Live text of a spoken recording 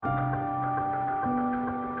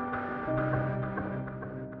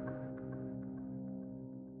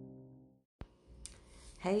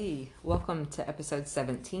Hey, welcome to episode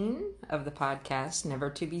 17 of the podcast, Never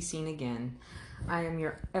to Be Seen Again. I am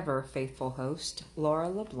your ever faithful host, Laura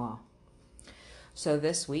LeBlanc. So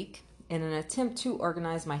this week, in an attempt to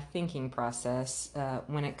organize my thinking process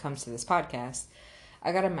when it comes to this podcast,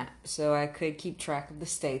 I got a map so I could keep track of the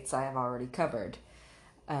states I have already covered.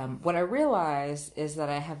 What I realized is that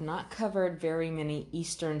I have not covered very many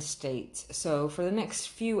eastern states, so for the next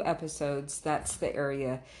few episodes, that's the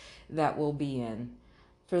area that we'll be in.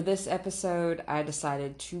 For this episode, I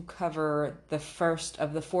decided to cover the first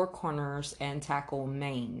of the four corners and tackle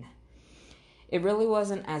Maine. It really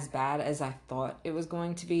wasn't as bad as I thought it was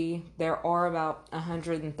going to be. There are about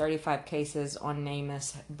 135 cases on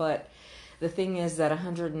NamUs, but the thing is that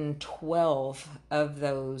 112 of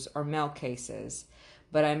those are male cases.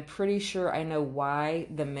 But I'm pretty sure I know why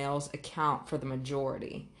the males account for the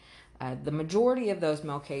majority. The majority of those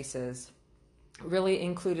male cases really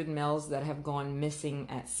included males that have gone missing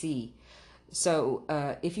at sea. So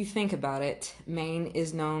if you think about it, Maine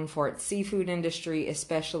is known for its seafood industry,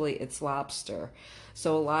 especially its lobster.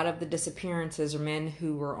 So a lot of the disappearances are men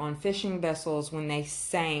who were on fishing vessels when they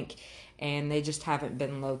sank and they just haven't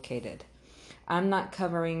been located. I'm not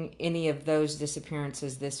covering any of those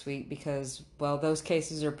disappearances this week because, well, those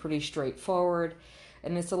cases are pretty straightforward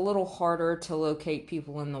and it's a little harder to locate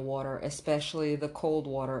people in the water, especially the cold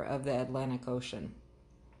water of the Atlantic Ocean.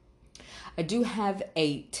 I do have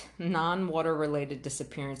 8 non-water related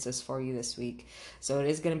disappearances for you this week, so it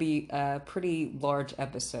is going to be a pretty large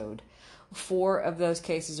episode. 4 of those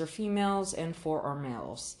cases are females and 4 are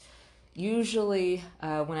males. Usually,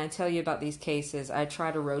 when I tell you about these cases, I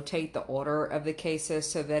try to rotate the order of the cases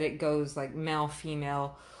so that it goes like male,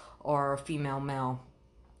 female, or female, male.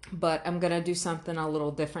 But I'm going to do something a little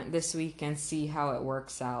different this week and see how it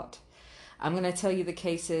works out. I'm going to tell you the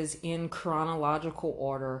cases in chronological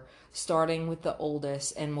order, starting with the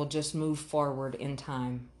oldest, and we'll just move forward in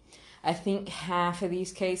time. I think half of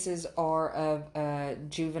these cases are of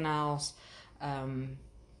juveniles,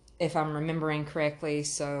 if I'm remembering correctly.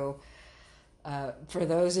 So for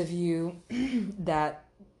those of you that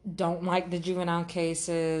don't like the juvenile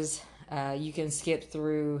cases, you can skip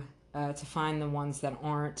through to find the ones that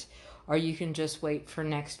aren't, or you can just wait for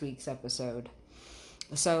next week's episode.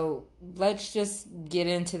 So let's just get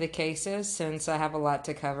into the cases since I have a lot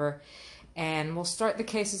to cover. And we'll start the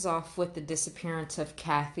cases off with the disappearance of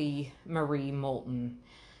Kathy Marie Moulton.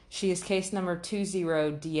 She is case number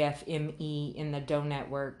 20DFME in the Doe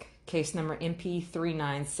Network, case number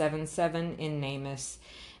MP3977 in NamUs,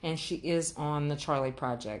 and she is on the Charlie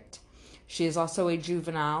Project. She is also a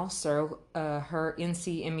juvenile, so her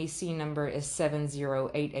NCMEC number is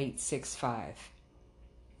 708865.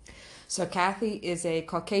 So Kathy is a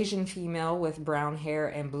Caucasian female with brown hair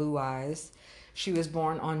and blue eyes. She was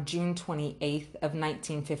born on June 28th of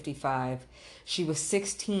 1955. She was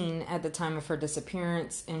 16 at the time of her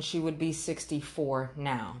disappearance, and she would be 64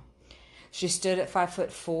 now. She stood at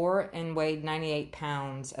 5'4" and weighed 98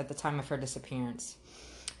 pounds at the time of her disappearance.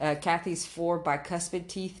 Kathy's 4 bicuspid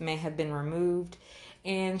teeth may have been removed,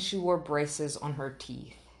 and she wore braces on her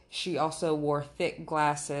teeth. She also wore thick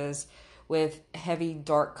glasses with heavy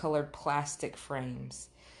dark-colored plastic frames.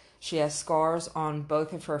 She has scars on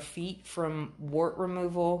both of her feet from wart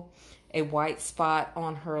removal, a white spot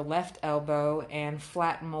on her left elbow, and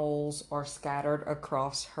flat moles are scattered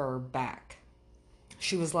across her back.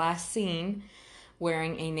 She was last seen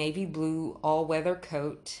wearing a navy blue all-weather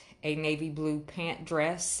coat, a navy blue pant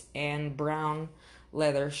dress, and brown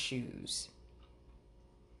leather shoes.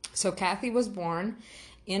 So Kathy was born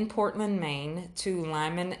in Portland, Maine, to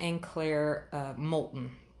Lyman and Claire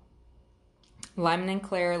Moulton. Lyman and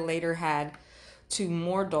Claire later had 2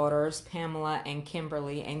 more daughters, Pamela and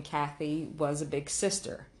Kimberly, and Kathy was a big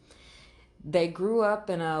sister. They grew up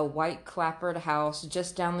in a white clapboard house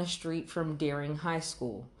just down the street from Deering High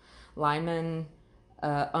School. Lyman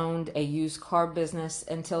owned a used car business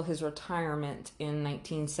until his retirement in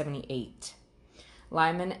 1978.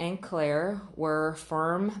 Lyman and Claire were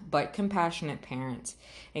firm but compassionate parents,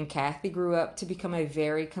 and Kathy grew up to become a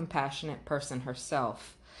very compassionate person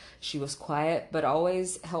herself. She was quiet but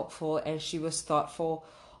always helpful, and she was thoughtful,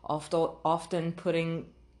 often putting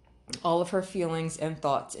all of her feelings and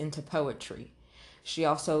thoughts into poetry. She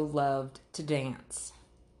also loved to dance.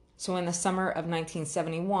 So in the summer of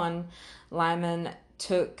 1971, Lyman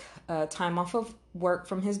took time off of work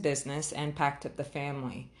from his business and packed up the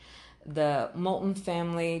family. The Moulton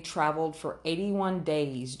family traveled for 81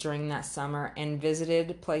 days during that summer and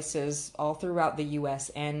visited places all throughout the U.S.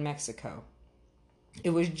 and Mexico. It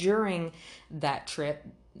was during that trip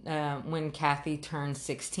when Kathy turned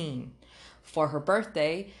 16. For her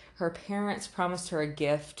birthday, her parents promised her a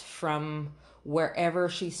gift from wherever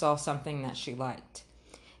she saw something that she liked.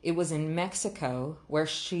 It was in Mexico where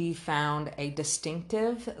she found a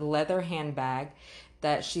distinctive leather handbag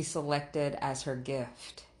that she selected as her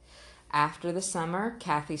gift. After the summer,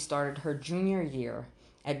 Kathy started her junior year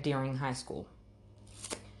at Deering High School.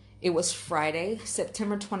 It was Friday,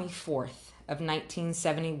 September 24th of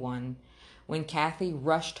 1971, when Kathy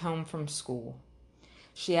rushed home from school.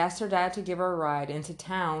 She asked her dad to give her a ride into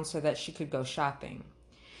town so that she could go shopping.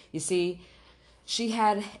 You see, she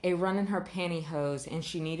had a run in her pantyhose and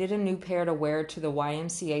she needed a new pair to wear to the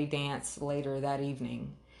YMCA dance later that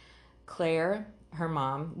evening. Claire, her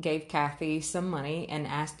mom, gave Kathy some money and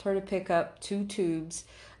asked her to pick up 2 tubes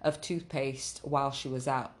of toothpaste while she was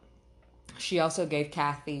out. She also gave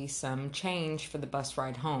Kathy some change for the bus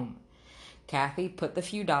ride home. Kathy put the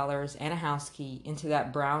few dollars and a house key into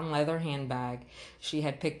that brown leather handbag she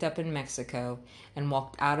had picked up in Mexico and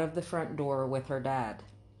walked out of the front door with her dad.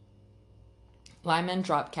 Lyman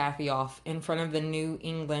dropped Kathy off in front of the New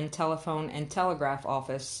England Telephone and Telegraph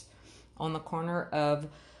office on the corner of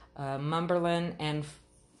Cumberland and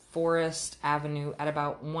Forest Avenue at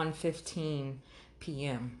about 1:15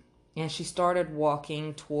 p.m. and she started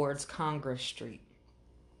walking towards Congress Street.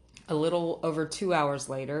 A little over 2 hours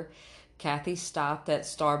later, Kathy stopped at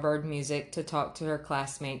Starbird Music to talk to her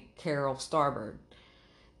classmate Carol Starbird.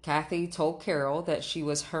 Kathy told Carol that she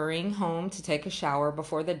was hurrying home to take a shower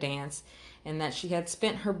before the dance and that she had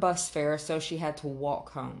spent her bus fare, so she had to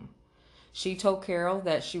walk home. She told Carol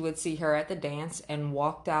that she would see her at the dance and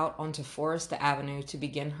walked out onto Forest Avenue to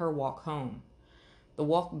begin her walk home. The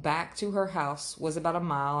walk back to her house was about 1.5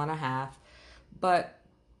 miles, but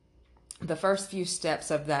the first few steps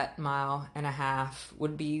of that 1.5 miles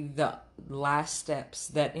would be the last steps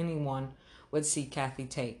that anyone would see Kathy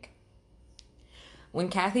take. When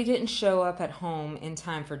Kathy didn't show up at home in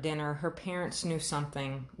time for dinner, her parents knew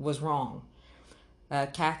something was wrong.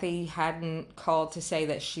 Kathy hadn't called to say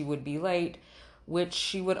that she would be late, which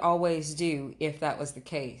she would always do if that was the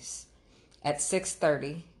case. At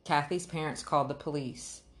 6:30, Kathy's parents called the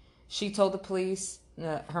police.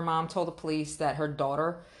 Her mom told the police that her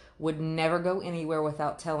daughter would never go anywhere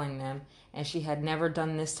without telling them, and she had never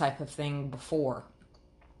done this type of thing before.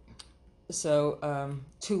 So,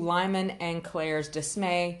 to Lyman and Claire's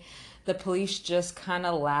dismay, the police just kind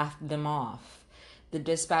of laughed them off. The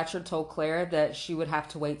dispatcher told Claire that she would have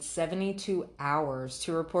to wait 72 hours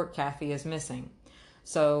to report Kathy as missing.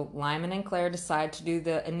 So Lyman and Claire decided to do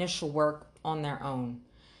the initial work on their own.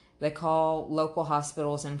 They called local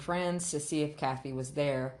hospitals and friends to see if Kathy was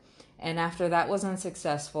there. And after that was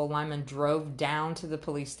unsuccessful, Lyman drove down to the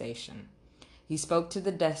police station. He spoke to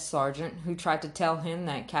the desk sergeant, who tried to tell him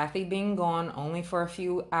that Kathy being gone only for a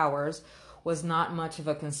few hours was not much of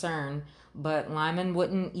a concern, but Lyman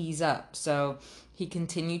wouldn't ease up, so he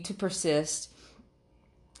continued to persist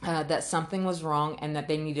that something was wrong and that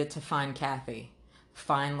they needed to find Kathy.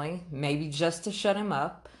 Finally, maybe just to shut him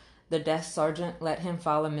up, the desk sergeant let him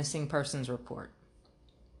file a missing persons report.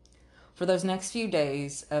 For those next few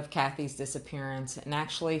days of Kathy's disappearance, and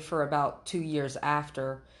actually for about 2 years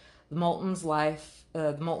after, the Moulton's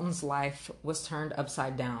life was turned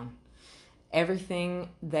upside down. Everything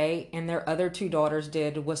they and their other 2 daughters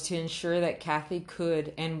did was to ensure that Kathy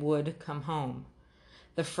could and would come home.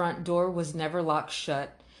 The front door was never locked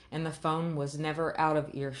shut, and the phone was never out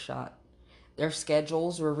of earshot. Their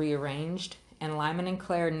schedules were rearranged, and Lyman and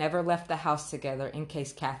Claire never left the house together in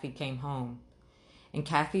case Kathy came home. And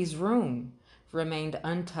Kathy's room remained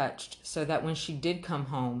untouched so that when she did come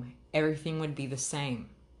home, everything would be the same.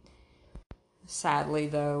 Sadly,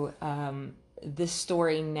 though, this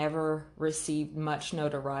story never received much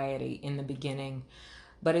notoriety in the beginning,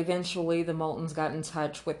 but eventually the Moultons got in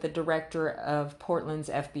touch with the director of Portland's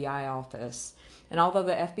FBI office. And although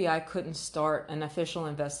the FBI couldn't start an official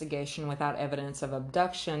investigation without evidence of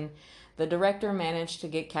abduction, the director managed to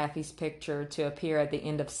get Kathy's picture to appear at the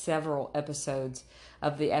end of several episodes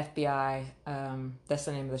of the FBI, that's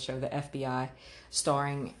the name of the show, the FBI,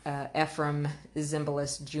 starring Ephraim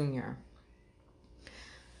Zimbalist Jr.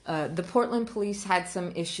 The Portland police had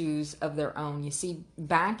some issues of their own. You see,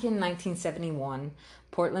 back in 1971,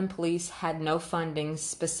 Portland police had no funding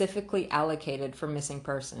specifically allocated for missing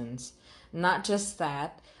persons. Not just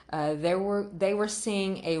that, they were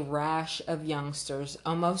seeing a rash of youngsters,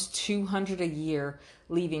 almost 200 a year,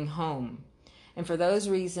 leaving home. And for those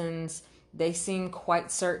reasons, they seemed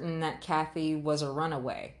quite certain that Kathy was a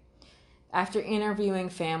runaway. After interviewing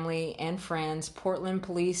family and friends, Portland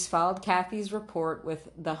police filed Kathy's report with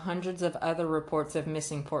the hundreds of other reports of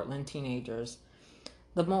missing Portland teenagers.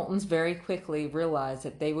 The Moultons very quickly realized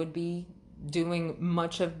that they would be doing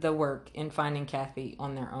much of the work in finding Kathy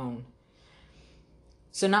on their own.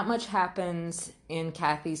 So not much happens in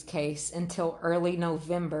Kathy's case until early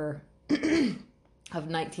November of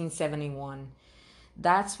 1971.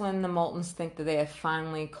 That's when the Moultons think that they have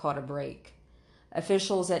finally caught a break.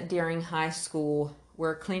 Officials at Deering High School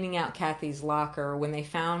were cleaning out Kathy's locker when they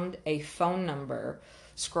found a phone number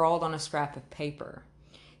scrawled on a scrap of paper.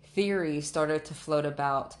 Theories started to float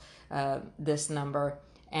about this number,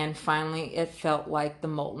 and finally it felt like the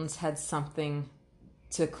Moultons had something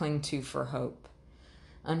to cling to for hope.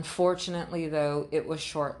 Unfortunately, though, it was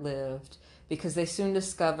short-lived, because they soon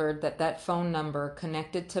discovered that that phone number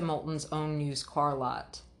connected to Moulton's own used car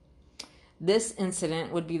lot. This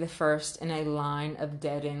incident would be the first in a line of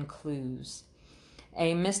dead-end clues.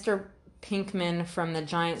 A Mr. Pinkman from the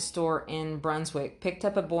Giant store in Brunswick picked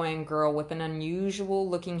up a boy and girl with an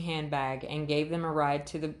unusual-looking handbag and gave them a ride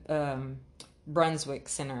to the Brunswick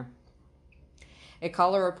Center. A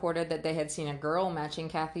caller reported that they had seen a girl matching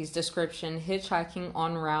Kathy's description hitchhiking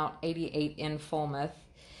on Route 88 in Falmouth.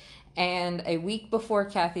 And a week before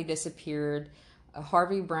Kathy disappeared,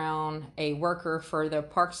 Harvey Brown, a worker for the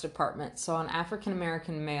Parks Department, saw an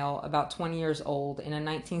African-American male about 20 years old in a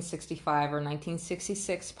 1965 or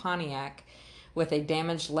 1966 Pontiac with a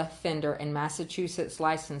damaged left fender and Massachusetts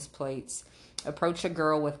license plates approach a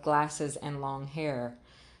girl with glasses and long hair.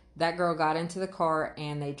 That girl got into the car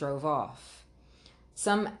and they drove off.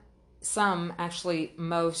 Actually,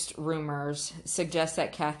 most rumors suggest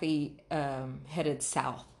that Kathy headed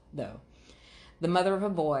south, though. The mother of a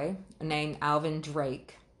boy named Alvin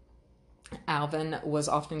Drake. Alvin was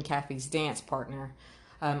often Kathy's dance partner.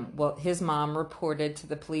 His mom reported to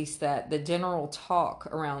the police that the general talk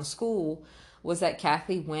around school was that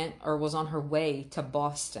Kathy went or was on her way to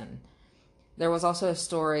Boston. There was also a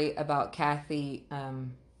story about Kathy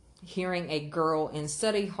hearing a girl in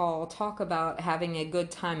study hall talk about having a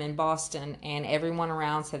good time in Boston, and everyone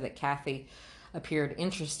around said that Kathy appeared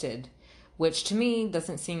interested, which to me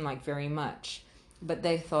doesn't seem like very much, but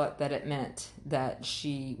they thought that it meant that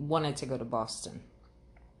she wanted to go to Boston.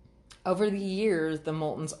 Over the years, the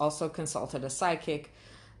Moultons also consulted a psychic,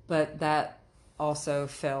 but that also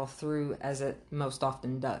fell through, as it most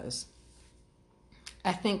often does.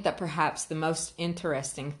 I think that perhaps the most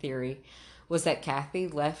interesting theory was that Kathy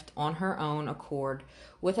left on her own accord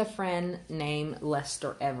with a friend named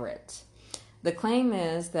Lester Everett. The claim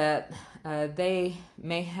is that they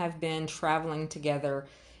may have been traveling together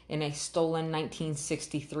in a stolen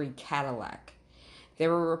 1963 Cadillac. There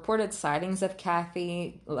were reported sightings of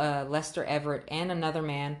Kathy, Lester Everett, and another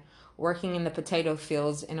man working in the potato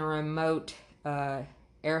fields in a remote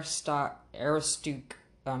Aroostook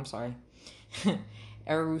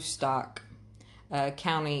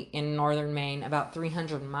County in northern Maine, about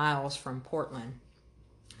 300 miles from Portland.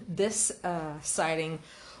 This sighting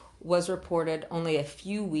was reported only a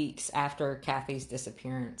few weeks after Kathy's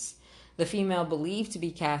disappearance. The female believed to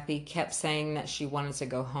be Kathy kept saying that she wanted to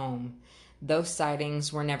go home. Those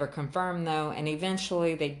sightings were never confirmed, though, and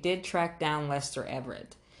eventually they did track down Lester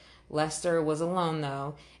Everett. Lester was alone,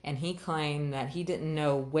 though, and he claimed that he didn't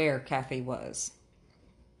know where Kathy was.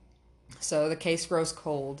 So the case grows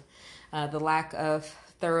cold. The lack of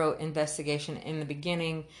thorough investigation in the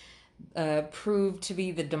beginning proved to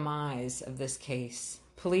be the demise of this case.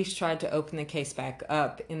 Police tried to open the case back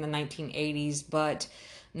up in the 1980s, but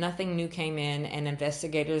nothing new came in, and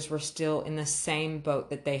investigators were still in the same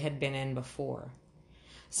boat that they had been in before.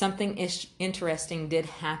 Something interesting did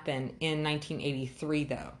happen in 1983,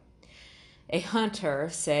 though. A hunter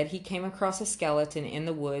said he came across a skeleton in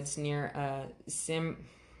the woods near I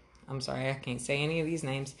can't say any of these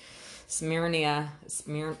names. Smyrna,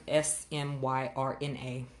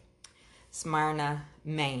 S-M-Y-R-N-A. Smyrna,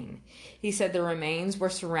 Maine. He said the remains were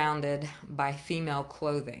surrounded by female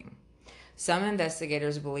clothing. Some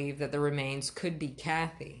investigators believe that the remains could be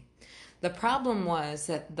Kathy. The problem was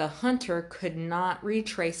that the hunter could not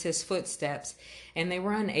retrace his footsteps, and he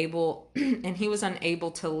was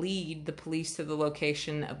unable to lead the police to the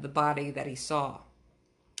location of the body that he saw.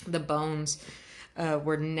 The bones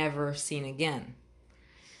were never seen again.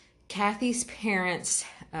 Kathy's parents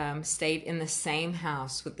stayed in the same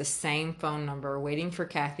house with the same phone number, waiting for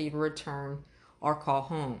Kathy to return or call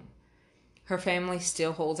home. Her family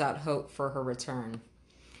still holds out hope for her return.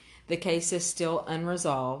 The case is still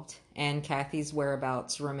unresolved, and Kathy's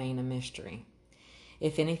whereabouts remain a mystery.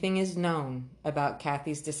 If anything is known about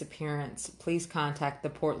Kathy's disappearance, please contact the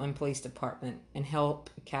Portland Police Department and help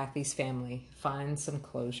Kathy's family find some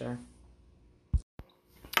closure.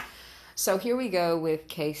 So here we go with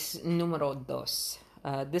case numero dos.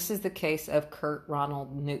 This is the case of Kurt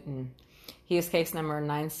Ronald Newton. He is case number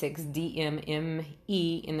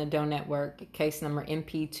 96DMME in the Doe Network, case number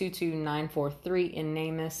MP22943 in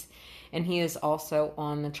NamUs, and he is also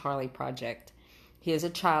on the Charlie Project. He is a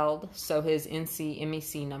child, so his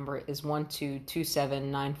NCMEC number is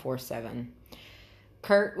 1227947.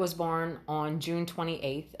 Kurt was born on June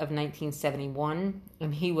 28th of 1971,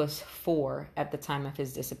 and he was 4 at the time of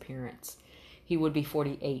his disappearance. He would be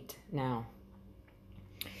 48 now.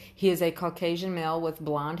 He is a Caucasian male with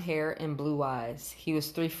blonde hair and blue eyes. He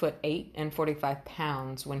was 3'8" and 45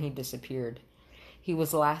 pounds when he disappeared. He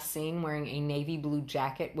was last seen wearing a navy blue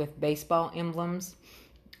jacket with baseball emblems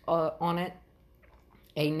on it,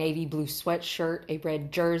 a navy blue sweatshirt, a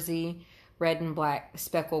red jersey, red and black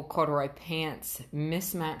speckled corduroy pants,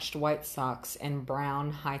 mismatched white socks, and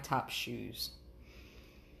brown high-top shoes.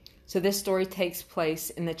 So this story takes place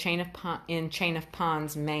in the Chain of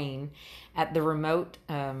Ponds, Maine, at the remote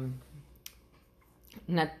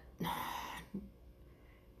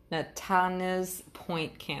Natana's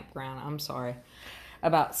Point campground.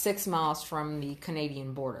 About 6 miles from the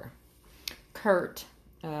Canadian border. Kurt,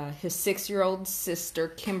 his 6-year-old sister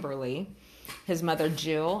Kimberly, his mother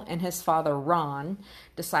Jill, and his father Ron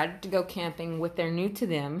decided to go camping with their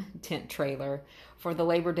new-to-them tent trailer for the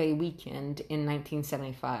Labor Day weekend in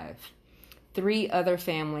 1975. 3 other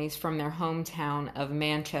families from their hometown of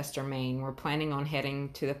Manchester, Maine, were planning on heading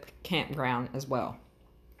to the campground as well.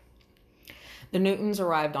 The Newtons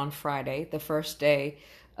arrived on Friday, the first day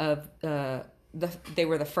of they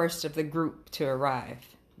were the first of the group to arrive.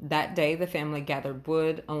 That day, the family gathered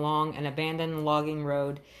wood along an abandoned logging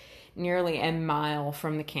road nearly a mile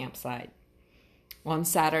from the campsite. On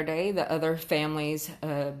Saturday, the other families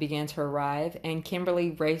began to arrive, and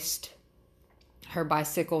Kimberly raced her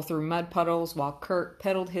bicycle through mud puddles while Kurt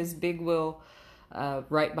pedaled his big wheel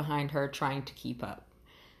right behind her, trying to keep up.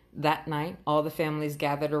 That night, all the families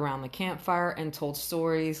gathered around the campfire and told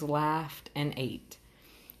stories, laughed, and ate.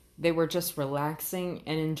 They were just relaxing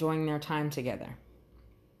and enjoying their time together.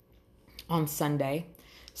 On Sunday,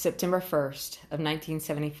 September 1st of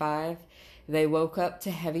 1975, they woke up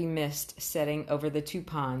to heavy mist setting over the 2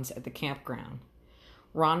 ponds at the campground.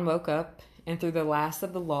 Ron woke up and threw the last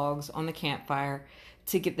of the logs on the campfire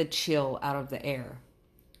to get the chill out of the air.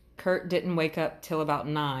 Kurt didn't wake up till about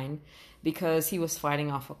 9 because he was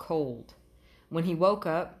fighting off a cold. When he woke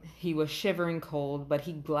up, he was shivering cold, but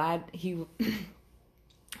he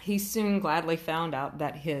soon gladly found out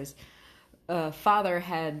that his father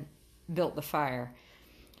had built the fire.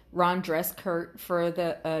 Ron dressed Kurt for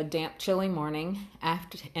the damp, chilly morning.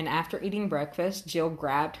 After eating breakfast, Jill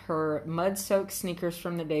grabbed her mud-soaked sneakers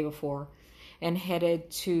from the day before and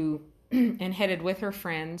headed with her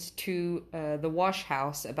friends to the wash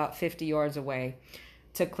house about 50 yards away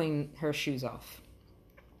to clean her shoes off.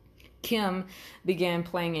 Kim began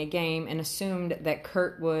playing a game and assumed that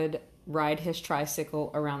Kurt would ride his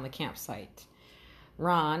tricycle around the campsite.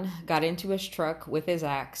 Ron got into his truck with his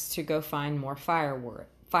axe to go find more firewood.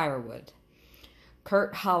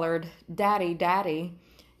 Kurt hollered, "Daddy, Daddy,"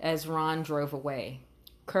 as Ron drove away.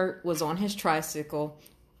 Kurt was on his tricycle,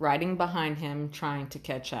 riding behind him, trying to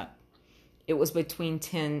catch up. It was between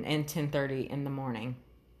 10 and 10:30 in the morning.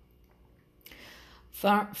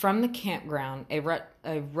 From the campground, a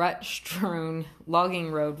rut-strewn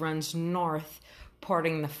logging road runs north,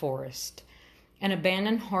 parting the forest. An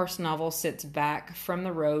abandoned horse novel sits back from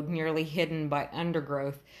the road, nearly hidden by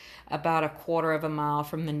undergrowth, about a quarter of a mile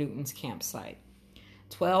from the Newtons' campsite.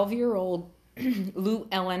 12-year-old Lou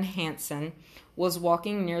Ellen Hansen was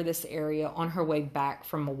walking near this area on her way back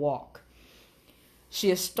from a walk. She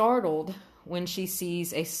is startled when she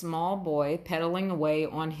sees a small boy pedaling away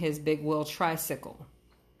on his big wheel tricycle.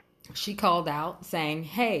 She called out, saying,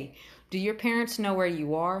 "Hey, do your parents know where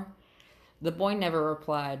you are?" The boy never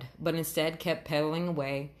replied, but instead kept pedaling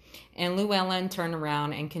away, and Llewellyn turned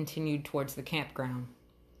around and continued towards the campground.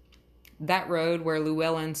 That road where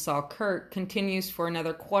Llewellyn saw Kurt continues for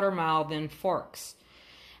another quarter mile, then forks.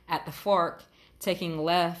 At the fork, taking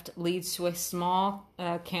left leads to a small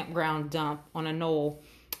campground dump on a knoll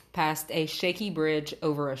past a shaky bridge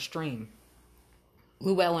over a stream.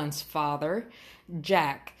 Llewellyn's father,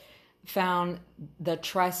 Jack, found the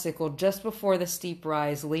tricycle just before the steep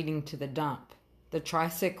rise leading to the dump. The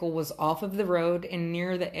tricycle was off of the road and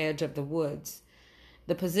near the edge of the woods.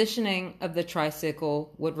 The positioning of the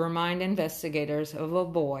tricycle would remind investigators of a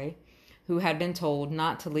boy who had been told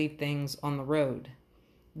not to leave things on the road.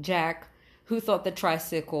 Jack, who thought the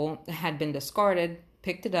tricycle had been discarded,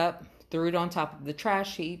 picked it up, threw it on top of the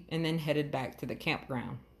trash heap, and then headed back to the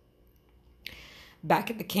campground. Back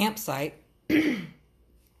at the campsite,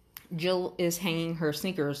 Jill is hanging her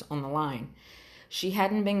sneakers on the line. She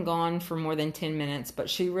hadn't been gone for more than 10 minutes, but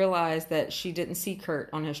she realized that she didn't see Kurt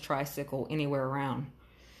on his tricycle anywhere around.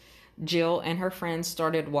 Jill and her friends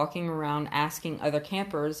started walking around asking other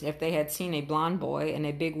campers if they had seen a blond boy in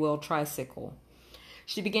a big-wheel tricycle.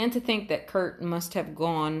 She began to think that Kurt must have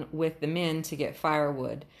gone with the men to get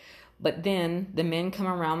firewood, but then the men come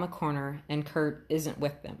around the corner and Kurt isn't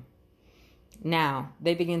with them. Now,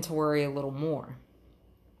 they begin to worry a little more.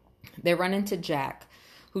 They run into Jack,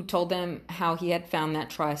 who told them how he had found that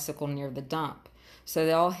tricycle near the dump. So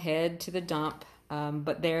they all head to the dump,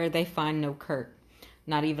 but there they find no Kurt,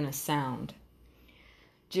 not even a sound.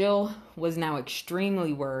 Jill was now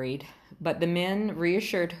extremely worried, but the men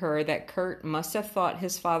reassured her that Kurt must have thought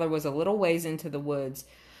his father was a little ways into the woods,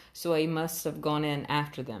 so he must have gone in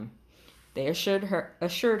after them. They assured her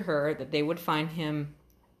that they would find him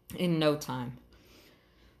in no time.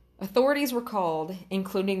 Authorities were called,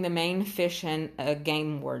 including the Maine fish and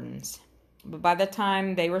game wardens. But by the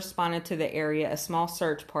time they responded to the area, a small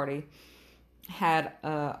search party had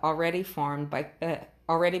already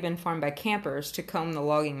been formed by campers to comb the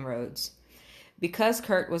logging roads. Because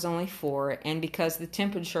Kurt was only 4, and because the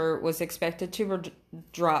temperature was expected to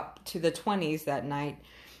drop to the 20s that night,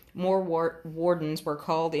 more wardens were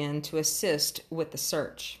called in to assist with the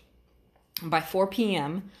search. By 4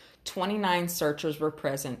 p.m., 29 searchers were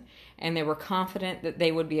present, and they were confident that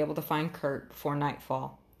they would be able to find Kurt before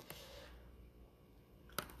nightfall.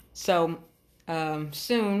 So,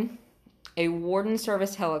 soon, a Warden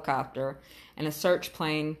Service helicopter and a search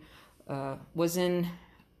plane was in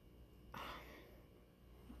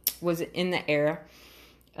the air,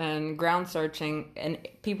 and ground searching, and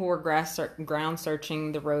people were ground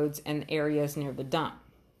searching the roads and areas near the dump.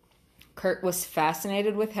 Kurt was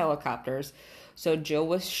fascinated with helicopters, so Jill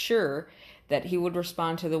was sure that he would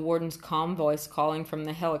respond to the warden's calm voice calling from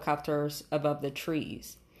the helicopters above the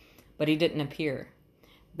trees. But he didn't appear.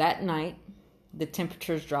 That night, the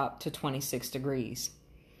temperatures dropped to 26 degrees.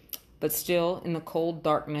 But still, in the cold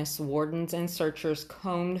darkness, wardens and searchers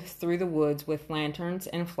combed through the woods with lanterns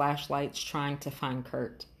and flashlights trying to find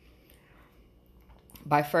Kurt.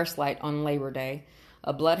 By first light on Labor Day,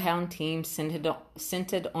 a bloodhound team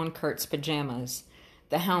scented on Kurt's pajamas.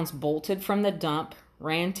 The hounds bolted from the dump,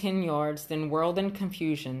 ran 10 yards, then whirled in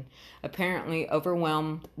confusion, apparently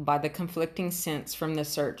overwhelmed by the conflicting scents from the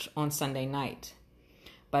search on Sunday night.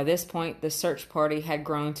 By this point, the search party had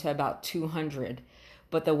grown to about 200,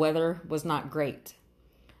 but the weather was not great.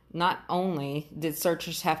 Not only did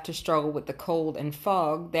searchers have to struggle with the cold and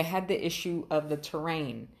fog, they had the issue of the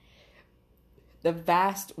terrain. The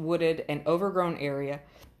vast wooded and overgrown area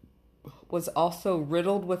was also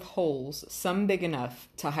riddled with holes, some big enough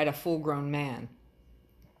to hide a full-grown man.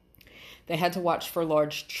 They had to watch for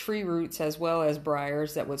large tree roots as well as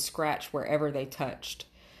briars that would scratch wherever they touched.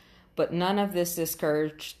 But none of this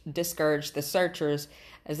discouraged the searchers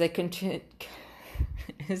as they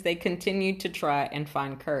continued to try and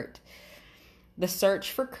find Kurt. The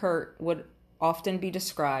search for Kurt would often be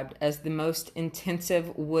described as the most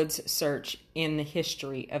intensive woods search in the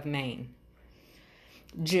history of Maine.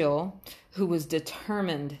 Jill, who was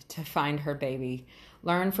determined to find her baby,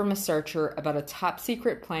 learned from a searcher about a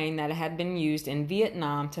top-secret plane that had been used in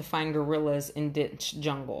Vietnam to find gorillas in dense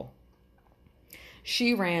jungle.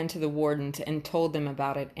 She ran to the wardens and told them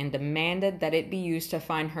about it and demanded that it be used to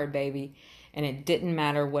find her baby, and it didn't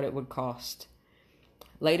matter what it would cost.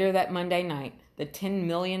 Later that Monday night, the $10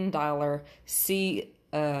 million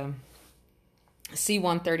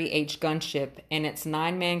C-130H gunship and its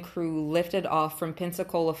 9-man crew lifted off from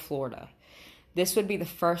Pensacola, Florida. This would be the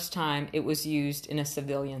first time it was used in a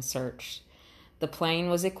civilian search. The plane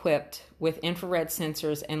was equipped with infrared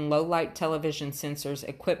sensors and low-light television sensors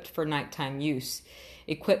equipped for nighttime use.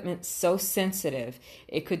 Equipment so sensitive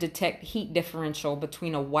it could detect heat differential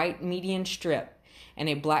between a white median strip and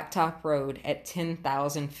a blacktop road at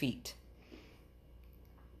 10,000 feet.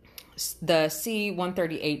 The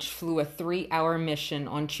C-130H flew a 3-hour mission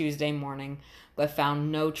on Tuesday morning, but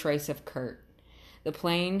found no trace of Kurt. The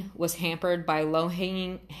plane was hampered by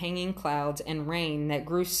low-hanging clouds and rain that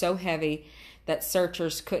grew so heavy that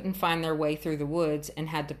searchers couldn't find their way through the woods and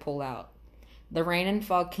had to pull out. The rain and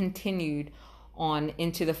fog continued on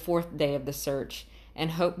into the 4th day of the search,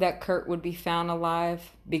 and hope that Kurt would be found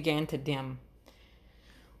alive began to dim.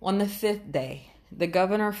 On the 5th day, the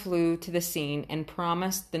governor flew to the scene and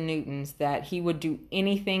promised the Newtons that he would do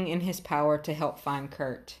anything in his power to help find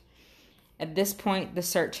Kurt. At this point, the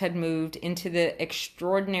search had moved into the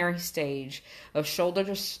extraordinary stage of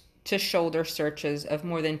shoulder-to-shoulder searches of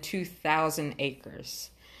more than 2,000 acres.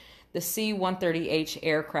 The C-130H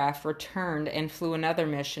aircraft returned and flew another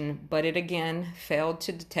mission, but it again failed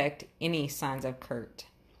to detect any signs of Kurt.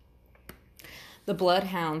 The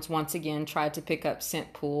bloodhounds once again tried to pick up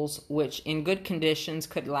scent pools, which in good conditions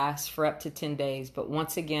could last for up to 10 days, but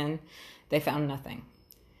once again, they found nothing.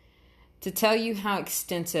 To tell you how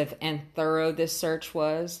extensive and thorough this search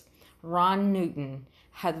was, Ron Newton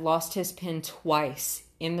had lost his pen twice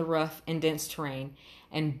in the rough and dense terrain,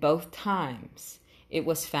 and both times it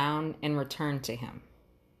was found and returned to him.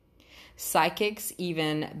 Psychics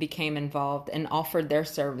even became involved and offered their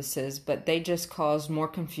services, but they just caused more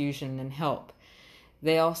confusion than help.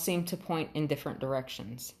 They all seemed to point in different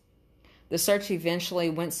directions. The search eventually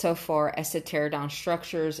went so far as to tear down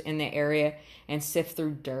structures in the area and sift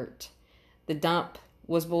through dirt. The dump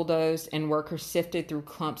was bulldozed and workers sifted through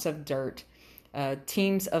clumps of dirt.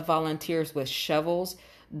 Teams of volunteers with shovels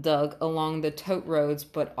dug along the tote roads,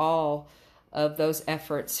 but all of those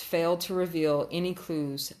efforts failed to reveal any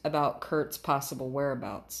clues about Kurt's possible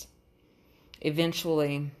whereabouts.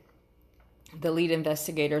 Eventually, the lead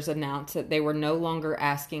investigators announced that they were no longer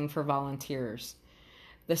asking for volunteers.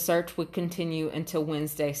 The search would continue until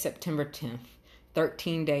Wednesday, September 10th,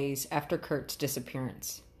 13 days after Kurt's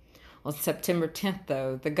disappearance. On September 10th,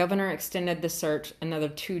 though, the governor extended the search another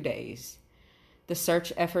 2 days. The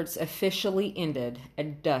search efforts officially ended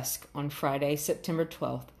at dusk on Friday, September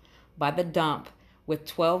 12th, by the dump with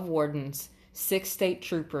 12 wardens, 6 state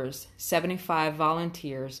troopers, 75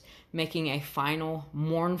 volunteers, making a final,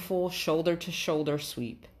 mournful shoulder-to-shoulder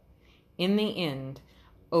sweep. In the end,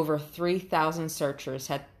 over 3,000 searchers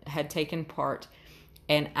had taken part,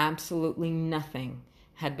 and absolutely nothing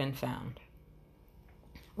had been found.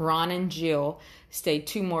 Ron and Jill stayed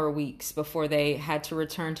 2 more weeks before they had to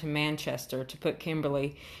return to Manchester to put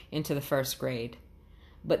Kimberly into the 1st grade.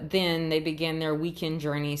 But then they began their weekend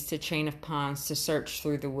journeys to Chain of Ponds to search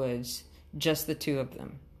through the woods, just the 2 of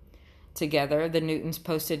them. Together, the Newtons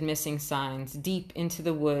posted missing signs deep into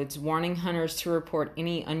the woods, warning hunters to report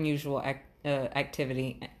any unusual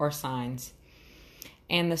activity or signs.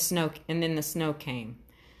 And then the snow came.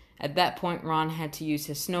 At that point, Ron had to use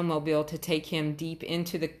his snowmobile to take him deep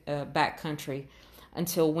into the backcountry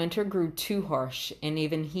until winter grew too harsh, and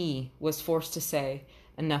even he was forced to say,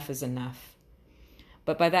 enough is enough.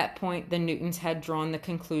 But by that point, the Newtons had drawn the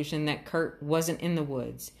conclusion that Kurt wasn't in the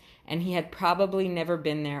woods, and he had probably never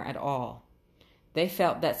been there at all. They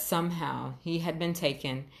felt that somehow he had been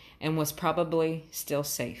taken and was probably still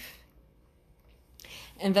safe.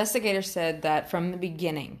 Investigators said that from the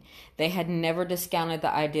beginning, they had never discounted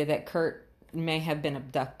the idea that Kurt may have been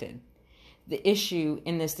abducted. The issue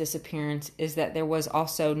in this disappearance is that there was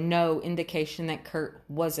also no indication that Kurt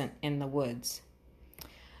wasn't in the woods.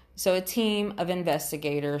 So a team of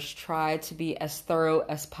investigators tried to be as thorough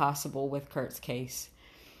as possible with Kurt's case.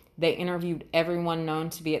 They interviewed everyone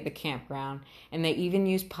known to be at the campground, and they even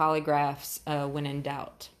used polygraphs when in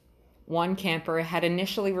doubt. One camper had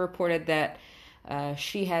initially reported that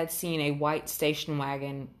she had seen a white station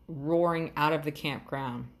wagon roaring out of the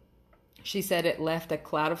campground. She said it left a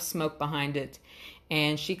cloud of smoke behind it,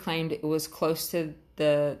 and she claimed it was close to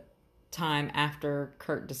the time after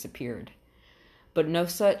Kurt disappeared. But no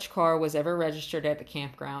such car was ever registered at the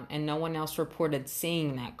campground, and no one else reported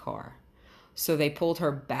seeing that car. So they pulled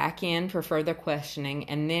her back in for further questioning,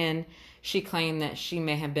 and then she claimed that she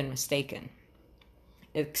may have been mistaken.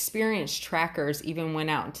 Experienced trackers even went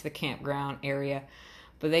out into the campground area,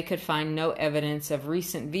 but they could find no evidence of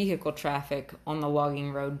recent vehicle traffic on the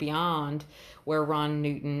logging road beyond where Ron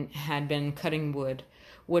Newton had been cutting wood,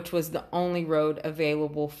 which was the only road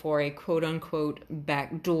available for a quote-unquote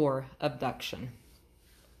backdoor abduction.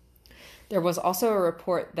 There was also a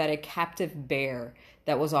report that a captive bear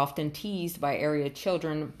that was often teased by area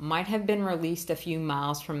children might have been released a few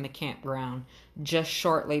miles from the campground just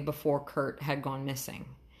shortly before Kurt had gone missing.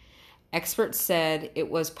 Experts said it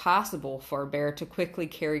was possible for a bear to quickly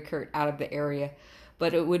carry Kurt out of the area,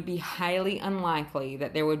 but it would be highly unlikely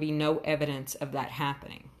that there would be no evidence of that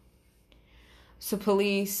happening. So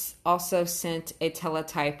police also sent a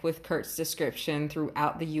teletype with Kurt's description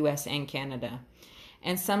throughout the U.S. and Canada,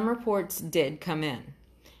 and some reports did come in,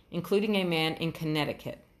 including a man in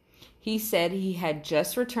Connecticut. He said he had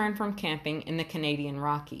just returned from camping in the Canadian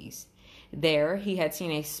Rockies. There, he had seen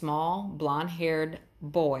a small, blonde-haired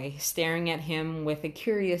boy staring at him with a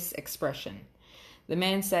curious expression. The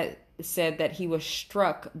man said that he was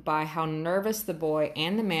struck by how nervous the boy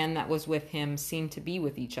and the man that was with him seemed to be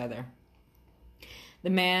with each other. The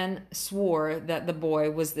man swore that the boy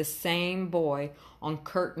was the same boy on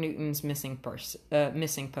Kurt Newton's missing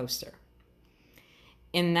poster.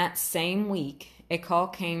 In that same week, a call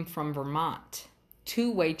came from Vermont.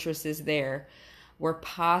 2 waitresses there were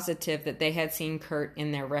positive that they had seen Kurt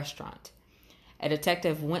in their restaurant. A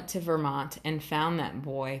detective went to Vermont and found that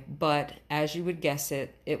boy, but as you would guess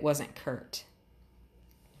it, it wasn't Kurt.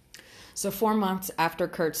 So 4 months after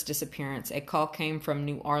Kurt's disappearance, a call came from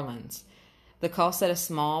New Orleans. The call said a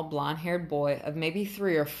small, blonde-haired boy of maybe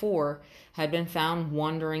 3 or 4 had been found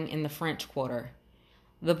wandering in the French Quarter.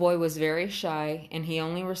 The boy was very shy, and he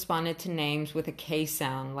only responded to names with a K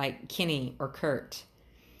sound, like Kenny or Kurt.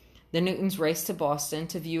 The Newtons raced to Boston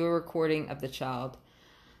to view a recording of the child,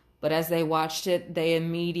 but as they watched it, they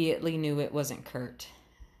immediately knew it wasn't Kurt.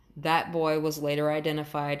 That boy was later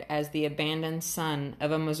identified as the abandoned son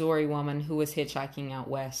of a Missouri woman who was hitchhiking out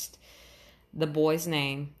west. The boy's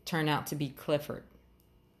name turned out to be Clifford.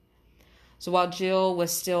 So while Jill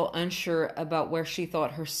was still unsure about where she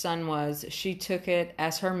thought her son was, she took it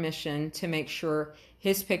as her mission to make sure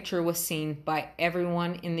his picture was seen by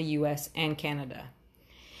everyone in the U.S. and Canada.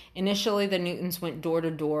 Initially, the Newtons went door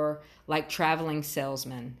to door like traveling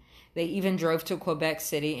salesmen. They even drove to Quebec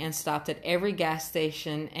City and stopped at every gas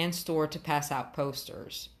station and store to pass out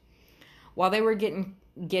posters. While they were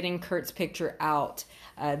getting Kurt's picture out,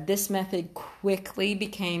 this method quickly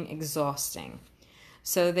became exhausting.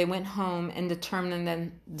 So they went home and determined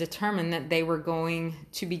that they were going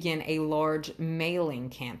to begin a large mailing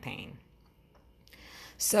campaign.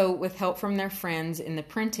 So with help from their friends in the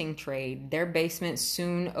printing trade, their basement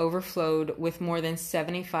soon overflowed with more than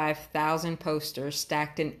 75,000 posters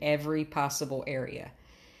stacked in every possible area.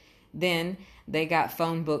 Then they got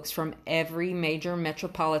phone books from every major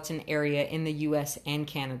metropolitan area in the U.S. and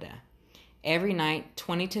Canada. Every night,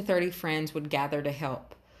 20 to 30 friends would gather to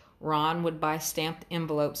help. Ron would buy stamped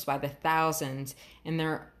envelopes by the thousands, and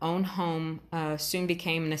their own home soon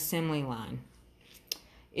became an assembly line.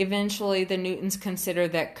 Eventually, the Newtons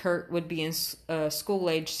considered that Kurt would be in school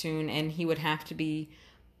age soon, and he would have to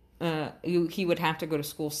go to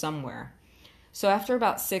school somewhere. So after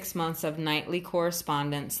about 6 months of nightly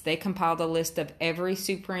correspondence, they compiled a list of every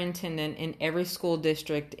superintendent in every school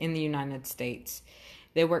district in the United States.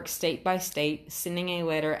 They worked state by state, sending a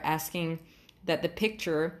letter asking that the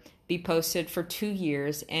picture be posted for 2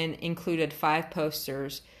 years and included 5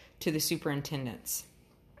 posters to the superintendents.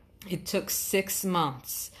 It took 6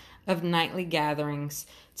 months of nightly gatherings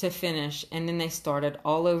to finish, and then they started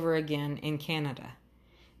all over again in Canada.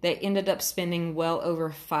 They ended up spending well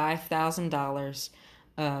over $5,000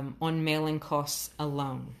 on mailing costs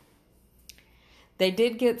alone. They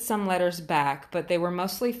did get some letters back, but they were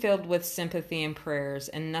mostly filled with sympathy and prayers,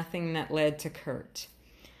 and nothing that led to Kurt.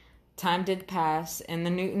 Time did pass, and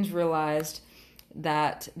the Newtons realized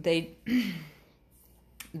that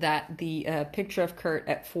that the picture of Kurt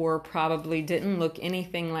at 4 probably didn't look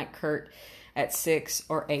anything like Kurt at 6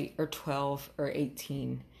 or 8 or 12 or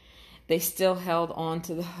 18. They still held on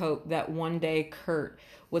to the hope that one day Kurt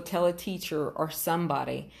would tell a teacher or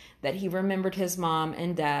somebody that he remembered his mom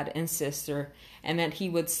and dad and sister, and that he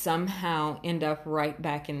would somehow end up right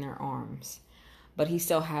back in their arms. But he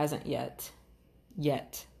still hasn't yet.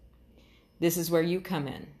 This is where you come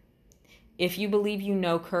in. If you believe you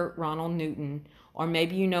know Kurt Ronald Newton, or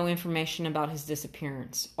maybe you know information about his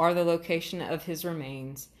disappearance or the location of his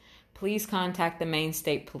remains, please contact the Maine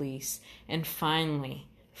State Police and finally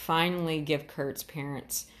give Kurt's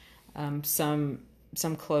parents some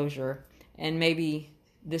closure, and maybe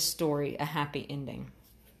this story a happy ending.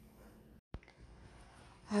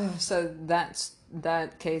 So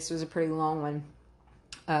that case was a pretty long one,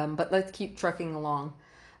 but let's keep trucking along.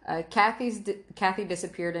 Kathy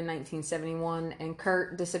disappeared in 1971, and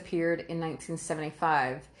Kurt disappeared in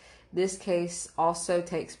 1975. This case also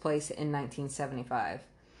takes place in 1975.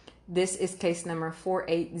 This is case number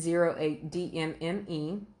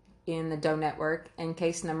 4808DMME in the Doe Network, and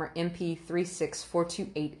case number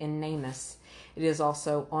MP36428 in NamUs. It is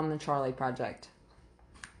also on the Charlie Project.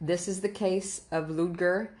 This is the case of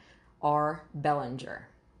Ludger R. Bellinger.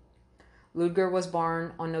 Ludger was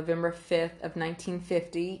born on November 5th of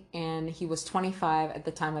 1950, and he was 25 at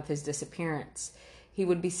the time of his disappearance. He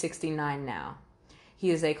would be 69 now. He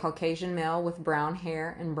is a Caucasian male with brown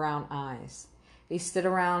hair and brown eyes. He stood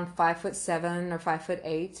around 5'7" or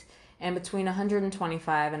 5'8", and between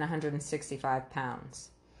 125 and 165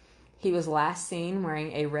 pounds. He was last seen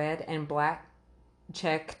wearing a red and black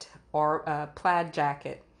checked plaid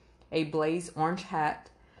jacket, a blaze orange hat,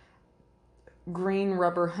 green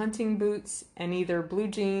rubber hunting boots, and either blue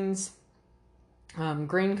jeans,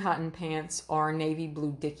 green cotton pants, or navy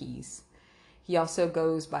blue Dickies. He also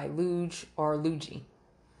goes by Luge or Luigi.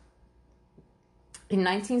 In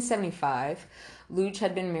 1975, Luge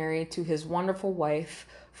had been married to his wonderful wife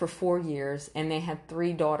for 4 years, and they had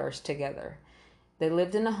 3 daughters together. They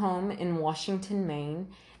lived in a home in Washington, Maine,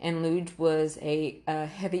 and Luge was a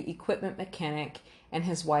heavy equipment mechanic, and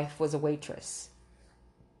his wife was a waitress.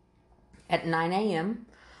 At 9 a.m.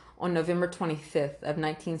 on November 25th of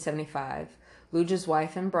 1975, Luge's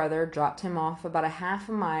wife and brother dropped him off about a half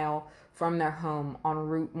a mile from their home on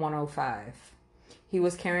Route 105. He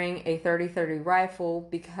was carrying a .30-30 rifle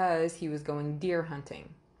because he was going deer hunting.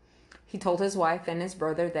 He told his wife and his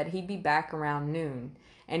brother that he'd be back around noon,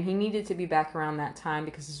 and he needed to be back around that time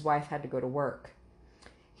because his wife had to go to work.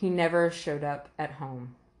 He never showed up at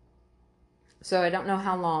home. So I don't know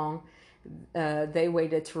how long they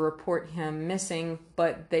waited to report him missing,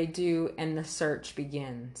 but they do, and the search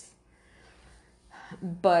begins.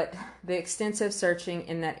 But the extensive searching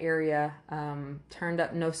in that area turned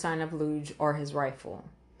up no sign of Luge or his rifle.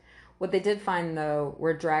 What they did find, though,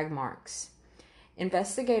 were drag marks.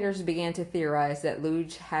 Investigators began to theorize that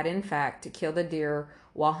Luge had in fact killed a deer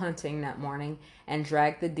while hunting that morning and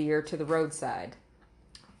dragged the deer to the roadside.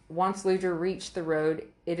 Once Luger reached the road,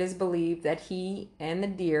 it is believed that he and the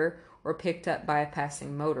deer were picked up by a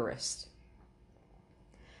passing motorist.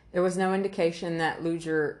 There was no indication that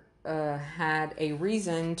Luger had a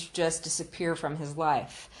reason to just disappear from his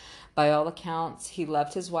life. By all accounts, he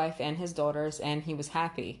loved his wife and his daughters, and he was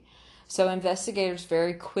happy. So investigators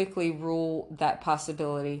very quickly rule that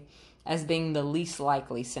possibility as being the least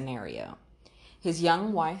likely scenario. His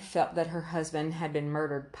young wife felt that her husband had been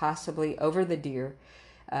murdered, possibly over the deer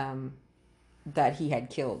that he had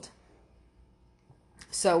killed.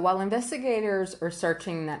 So while investigators are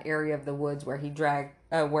searching that area of the woods where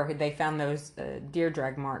where they found those deer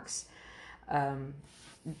drag marks,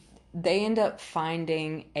 they end up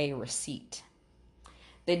finding a receipt.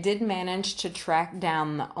 They did manage to track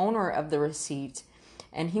down the owner of the receipt,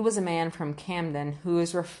 and he was a man from Camden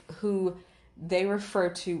who they refer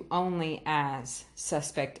to only as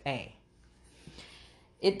Suspect A.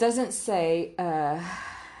 It doesn't say,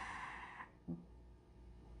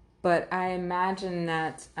 but I imagine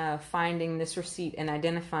that finding this receipt and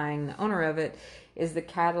identifying the owner of it is the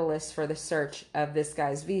catalyst for the search of this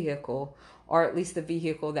guy's vehicle, or at least the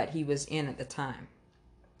vehicle that he was in at the time.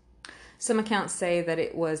 Some accounts say that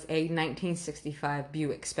it was a 1965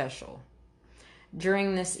 Buick Special.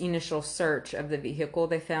 During this initial search of the vehicle,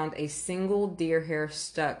 they found a single deer hair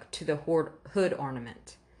stuck to the hood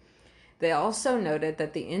ornament. They also noted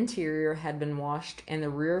that the interior had been washed and the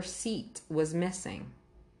rear seat was missing.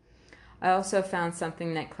 I also found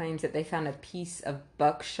something that claims that they found a piece of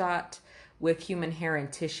buckshot with human hair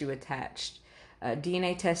and tissue attached.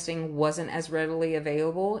 DNA testing wasn't as readily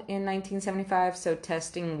available in 1975, so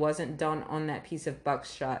testing wasn't done on that piece of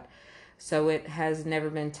buckshot. So it has never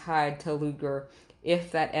been tied to Luger,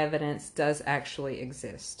 if that evidence does actually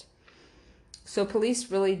exist. So police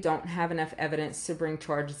really don't have enough evidence to bring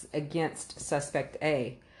charges against Suspect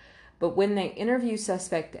A. But when they interview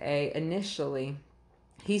Suspect A initially,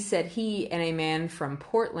 he said he and a man from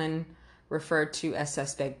Portland, referred to as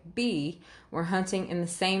Suspect B, were hunting in the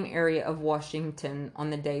same area of Washington on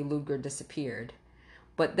the day Luger disappeared.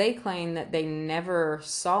 But they claim that they never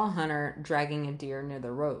saw Hunter dragging a deer near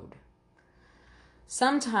the road.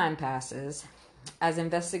 Some time passes as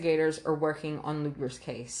investigators are working on Luger's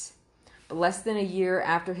case. But less than a year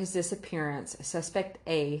after his disappearance, Suspect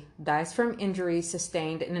A dies from injuries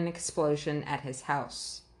sustained in an explosion at his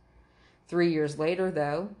house. 3 years later,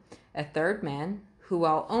 though, a third man, who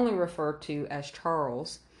I'll only refer to as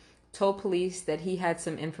Charles, told police that he had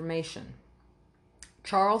some information.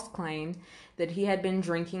 Charles claimed that he had been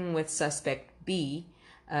drinking with Suspect B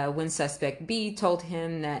when Suspect B told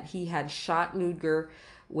him that he had shot Luger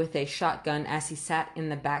with a shotgun as he sat in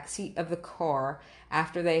the back seat of the car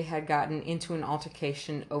after they had gotten into an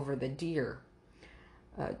altercation over the deer.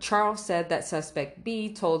 Charles said that Suspect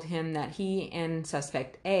B told him that he and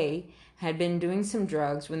Suspect A had been doing some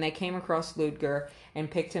drugs when they came across Luger and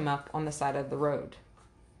picked him up on the side of the road.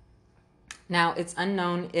 Now, it's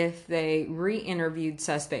unknown if they re-interviewed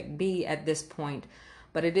Suspect B at this point,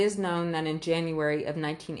 but it is known that in January of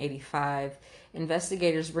 1985,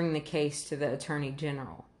 investigators bring the case to the Attorney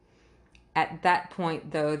General. At that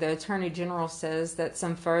point, though, the Attorney General says that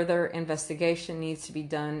some further investigation needs to be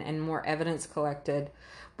done and more evidence collected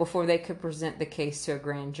before they could present the case to a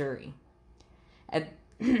grand jury.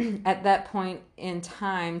 At that point in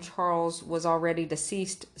time, Charles was already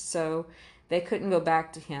deceased, so they couldn't go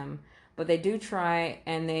back to him. But they do try,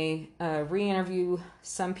 and they re-interview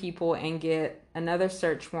some people and get another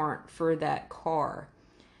search warrant for that car.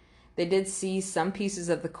 They did seize some pieces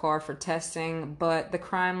of the car for testing, but the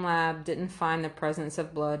crime lab didn't find the presence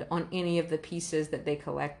of blood on any of the pieces that they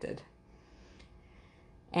collected.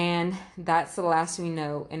 And that's the last we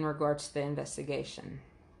know in regards to the investigation.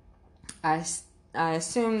 I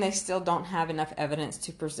assume they still don't have enough evidence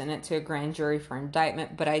to present it to a grand jury for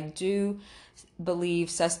indictment, but I do believe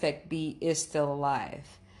suspect B is still alive.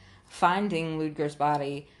 Finding Ludger's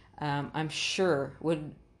body, I'm sure,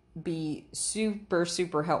 would be super,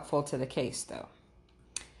 super helpful to the case, though.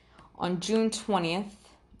 On June 20th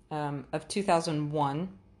of 2001,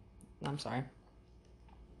 I'm sorry.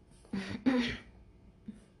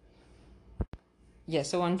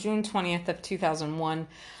 So on June 20th of 2001,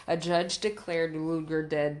 a judge declared Ludger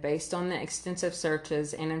dead based on the extensive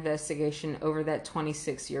searches and investigation over that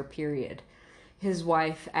 26-year period. His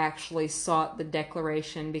wife actually sought the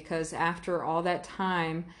declaration because after all that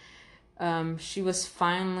time, she was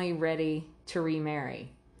finally ready to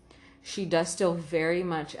remarry. She does still very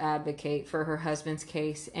much advocate for her husband's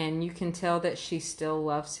case, and you can tell that she still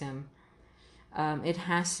loves him. It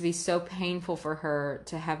has to be so painful for her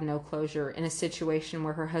to have no closure in a situation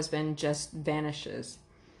where her husband just vanishes.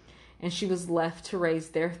 And she was left to raise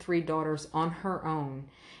their 3 daughters on her own,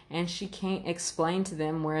 and she can't explain to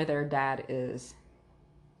them where their dad is.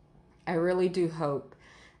 I really do hope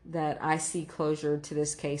that I see closure to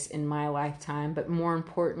this case in my lifetime, but more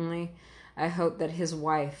importantly, I hope that his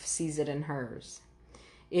wife sees it in hers.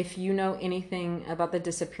 If you know anything about the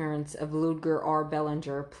disappearance of Ludger R.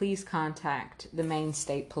 Bellinger, please contact the Maine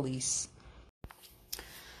State Police.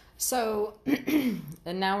 So,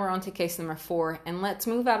 and now we're on to case number 4, and let's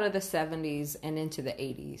move out of the 70s and into the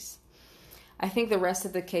 80s. I think the rest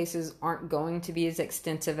of the cases aren't going to be as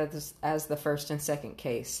extensive as the first and second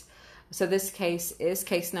case. So this case is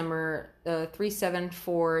case number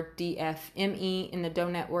 374DFME in the Doe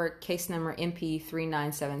Network, case number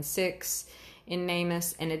MP3976 in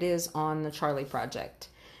NamUs, and it is on the Charlie Project.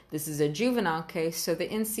 This is a juvenile case, so the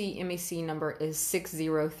NCMEC number is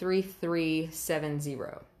 603370.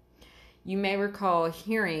 You may recall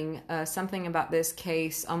hearing something about this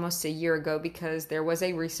case almost a year ago because there was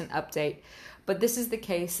a recent update, but this is the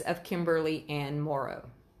case of Kimberly Ann Morrow.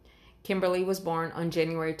 Kimberly was born on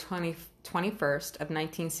January 21st of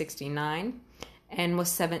 1969 and was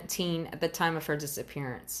 17 at the time of her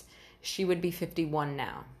disappearance. She would be 51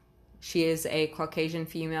 now. She is a Caucasian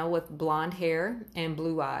female with blonde hair and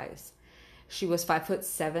blue eyes. She was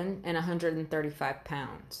 5'7" and 135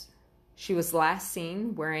 pounds. She was last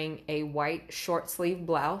seen wearing a white short-sleeve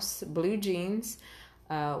blouse, blue jeans,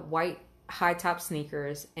 white high-top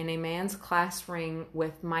sneakers, and a man's class ring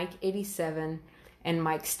with Mike 87 and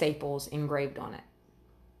Mike Staples engraved on it.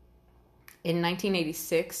 In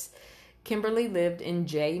 1986, Kimberly lived in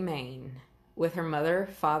Jay, Maine, with her mother,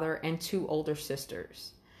 father, and 2 older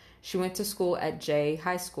sisters. She went to school at Jay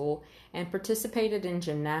High School and participated in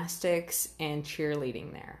gymnastics and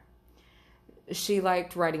cheerleading there. She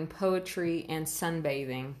liked writing poetry and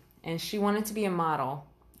sunbathing, and she wanted to be a model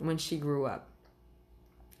when she grew up.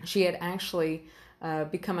 She had actually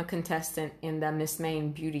become a contestant in the Miss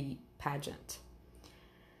Maine beauty pageant.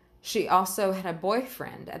 She also had a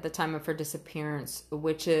boyfriend at the time of her disappearance,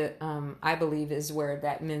 which I believe is where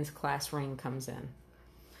that men's class ring comes in.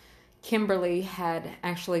 Kimberly had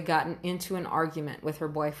actually gotten into an argument with her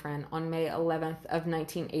boyfriend on May 11th of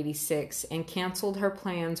 1986 and canceled her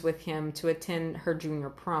plans with him to attend her junior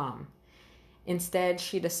prom. Instead,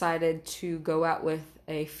 she decided to go out with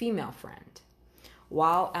a female friend.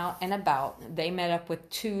 While out and about, they met up with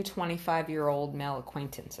 2 25-year-old male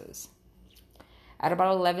acquaintances. At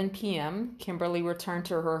about 11 p.m., Kimberly returned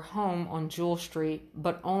to her home on Jewel Street,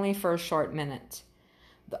 but only for a short minute.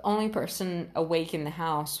 The only person awake in the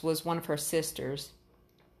house was one of her sisters,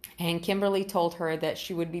 and Kimberly told her that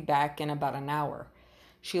she would be back in about an hour.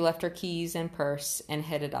 She left her keys and purse and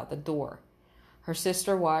headed out the door. Her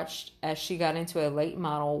sister watched as she got into a late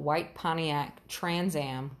model white Pontiac Trans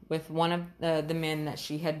Am with one of the men that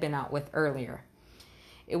she had been out with earlier.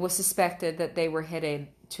 It was suspected that they were headed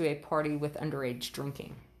to a party with underage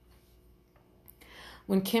drinking.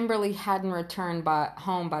 When Kimberly hadn't returned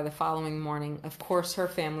home by the following morning, of course her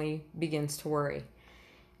family begins to worry.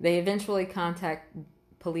 They eventually contact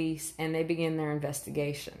police and they begin their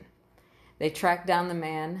investigation. They track down the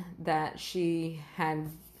man that she had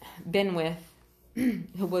been with,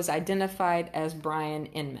 who was identified as Brian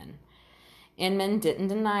Inman. Inman didn't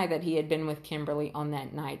deny that he had been with Kimberly on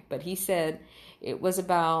that night, but he said it was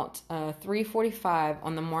about 3:45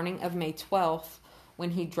 on the morning of May 12th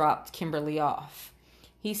when he dropped Kimberly off.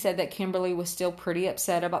 He said that Kimberly was still pretty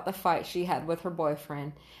upset about the fight she had with her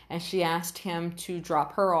boyfriend, and she asked him to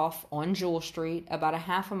drop her off on Jewel Street about a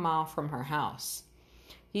half a mile from her house.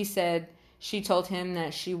 He said she told him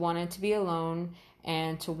that she wanted to be alone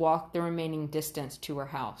and to walk the remaining distance to her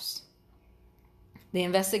house. The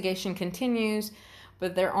investigation continues,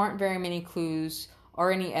 but there aren't very many clues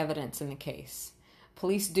or any evidence in the case.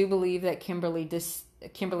 Police do believe that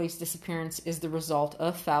Kimberly's disappearance is the result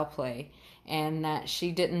of foul play and that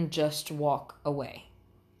she didn't just walk away.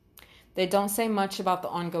 They don't say much about the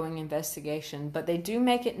ongoing investigation, but they do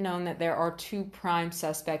make it known that there are 2 prime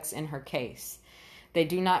suspects in her case. They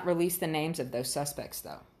do not release the names of those suspects,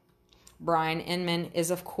 though. Brian Inman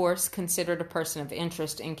is, of course, considered a person of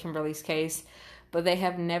interest in Kimberly's case, but they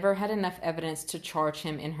have never had enough evidence to charge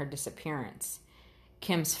him in her disappearance.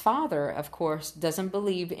 Kim's father, of course, doesn't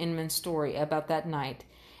believe Inman's story about that night,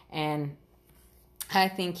 and I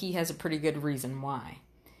think he has a pretty good reason why.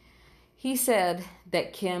 He said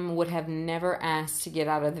that Kim would have never asked to get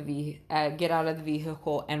out of the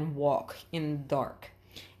vehicle and walk in the dark,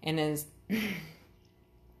 and is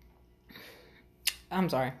I'm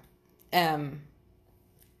sorry.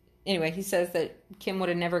 Anyway, he says that Kim would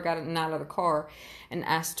have never gotten out of the car and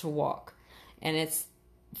asked to walk, and it's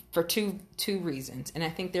for two reasons, and I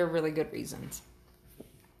think they're really good reasons.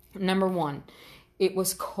 Number one, it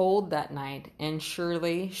was cold that night, and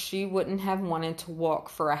surely she wouldn't have wanted to walk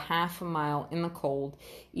for a half a mile in the cold,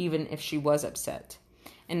 even if she was upset.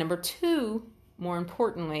 And number two, more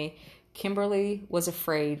importantly, Kimberly was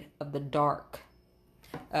afraid of the dark.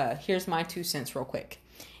 Here's my 2 cents real quick.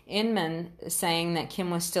 Inman saying that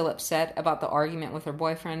Kim was still upset about the argument with her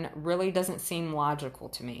boyfriend really doesn't seem logical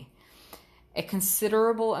to me. A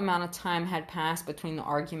considerable amount of time had passed between the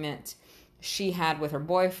argument she had with her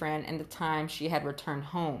boyfriend and the time she had returned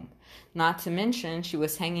home. Not to mention, she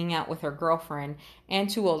was hanging out with her girlfriend and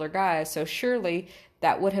 2 older guys, so surely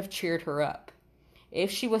that would have cheered her up.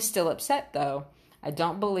 If she was still upset, though, I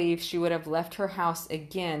don't believe she would have left her house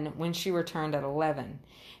again when she returned at 11.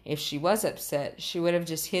 If she was upset, she would have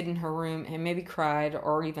just hid in her room and maybe cried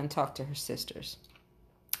or even talked to her sisters.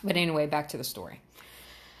 But anyway, back to the story.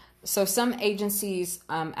 So some agencies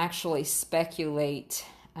actually speculate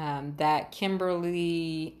that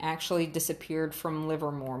Kimberly actually disappeared from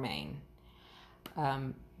Livermore, Maine.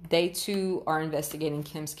 They too are investigating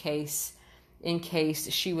Kim's case in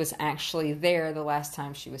case she was actually there the last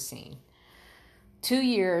time she was seen. 2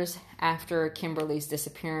 years after Kimberly's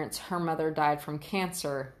disappearance, her mother died from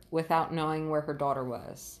cancer without knowing where her daughter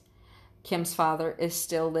was. Kim's father is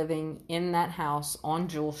still living in that house on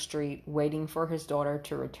Jewel Street, waiting for his daughter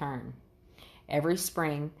to return. Every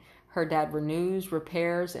spring, her dad renews,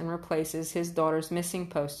 repairs, and replaces his daughter's missing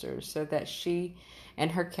posters so that she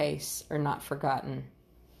and her case are not forgotten.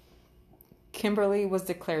 Kimberly was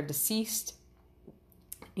declared deceased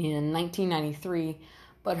in 1993,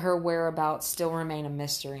 but her whereabouts still remain a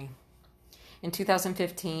mystery. In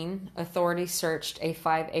 2015, authorities searched a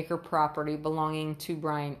 5-acre property belonging to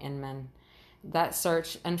Brian Inman. That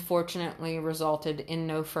search unfortunately resulted in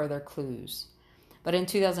no further clues. But in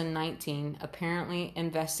 2019, apparently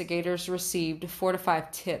investigators received 4 to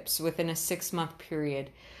 5 tips within a 6-month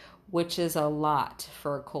period, which is a lot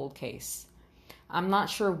for a cold case. I'm not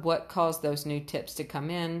sure what caused those new tips to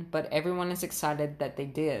come in, but everyone is excited that they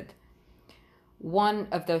did. One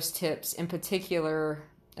of those tips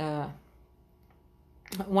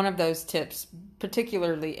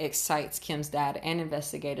particularly excites Kim's dad and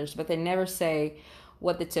investigators, but they never say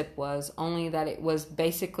what the tip was, only that it was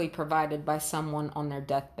basically provided by someone on their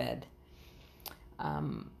deathbed.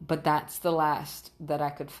 But that's the last that I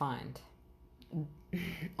could find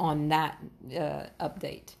on that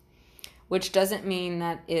update, which doesn't mean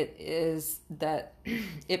that that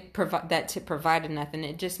tip provided nothing.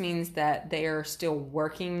 It just means that they are still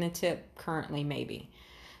working the tip currently, maybe.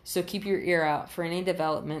 So keep your ear out for any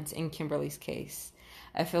developments in Kimberly's case.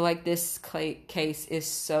 I feel like this case is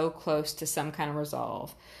so close to some kind of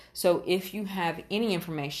resolve. So if you have any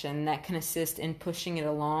information that can assist in pushing it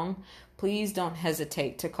along, please don't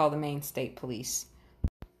hesitate to call the Maine State Police.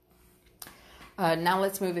 Now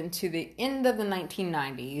let's move into the end of the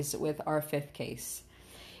 1990s with our 5th case.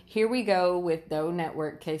 Here we go with Doe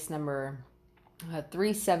Network case number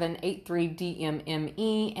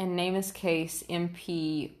 3783DMME and Namus case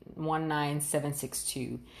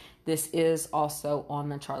MP19762. This is also on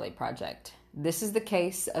the Charlie Project. This is the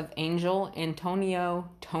case of Angel Antonio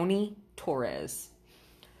Tony Torres.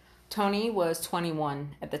 Tony was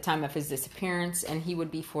 21 at the time of his disappearance, and he would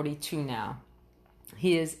be 42 now.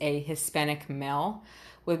 He is a Hispanic male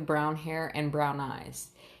with brown hair and brown eyes.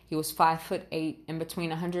 He was 5'8" and between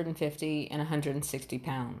 150 and 160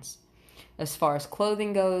 pounds. As far as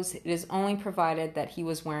clothing goes, it is only provided that he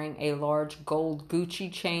was wearing a large gold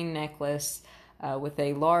Gucci chain necklace with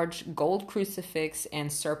a large gold crucifix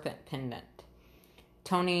and serpent pendant.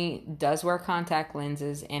 Tony does wear contact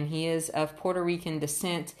lenses, and he is of Puerto Rican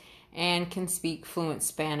descent and can speak fluent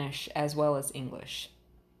Spanish as well as English.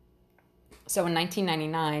 So in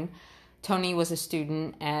 1999, Tony was a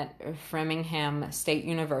student at Framingham State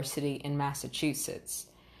University in Massachusetts.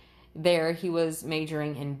 There, he was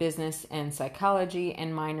majoring in business and psychology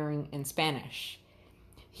and minoring in Spanish.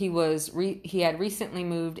 He had recently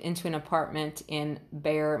moved into an apartment in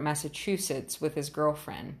Bear, Massachusetts with his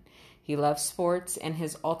girlfriend. He loved sports, and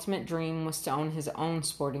his ultimate dream was to own his own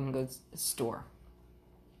sporting goods store.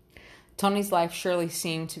 Tony's life surely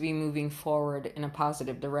seemed to be moving forward in a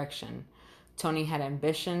positive direction. Tony had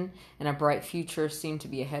ambition, and a bright future seemed to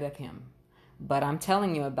be ahead of him. But I'm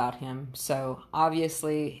telling you about him, so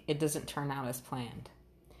obviously it doesn't turn out as planned.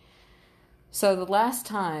 So the last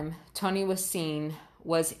time Tony was seen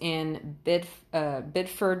was in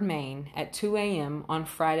Biddeford, Maine at 2 a.m. on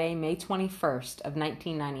Friday, May 21st of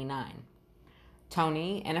 1999.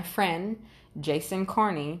 Tony and a friend, Jason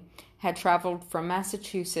Carney, had traveled from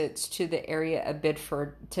Massachusetts to the area of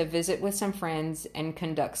Biddeford to visit with some friends and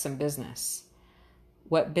conduct some business.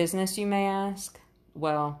 What business, you may ask?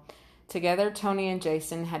 Well, together Tony and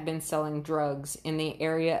Jason had been selling drugs in the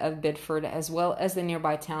area of Biddeford as well as the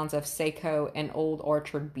nearby towns of Saco and Old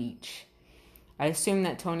Orchard Beach. I assume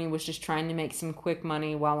that Tony was just trying to make some quick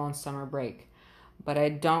money while on summer break, but I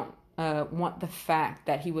don't want the fact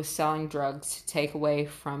that he was selling drugs to take away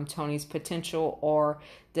from Tony's potential or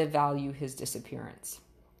devalue his disappearance.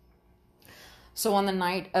 So on the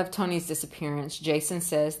night of Tony's disappearance, Jason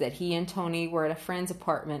says that he and Tony were at a friend's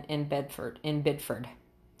apartment in Biddeford.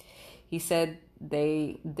 He said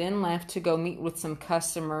they then left to go meet with some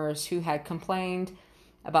customers who had complained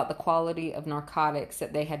about the quality of narcotics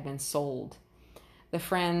that they had been sold. The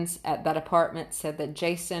friends at that apartment said that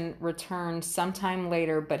Jason returned sometime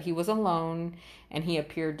later, but he was alone and he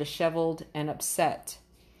appeared disheveled and upset.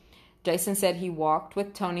 Jason said he walked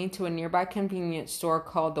with Tony to a nearby convenience store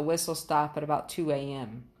called the Whistle Stop at about 2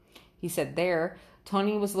 a.m. He said there,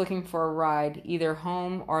 Tony was looking for a ride either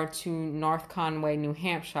home or to North Conway, New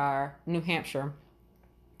Hampshire,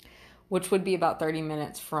 which would be about 30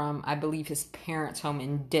 minutes from, I believe, his parents' home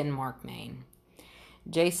in Denmark, Maine.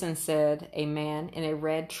 Jason said a man in a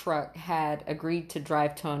red truck had agreed to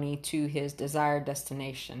drive Tony to his desired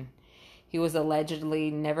destination. He was allegedly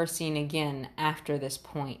never seen again after this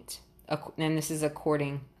point, and this is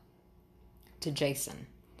according to Jason.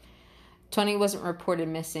 Tony wasn't reported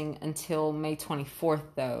missing until May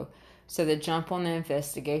 24th, though, so the jump on the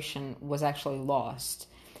investigation was actually lost.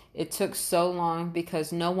 It took so long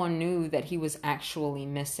because no one knew that he was actually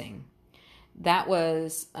missing. That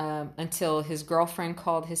was until his girlfriend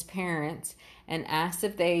called his parents and asked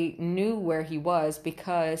if they knew where he was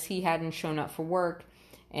because he hadn't shown up for work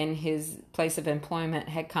and his place of employment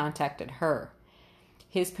had contacted her.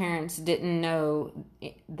 His parents didn't know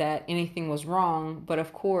that anything was wrong, but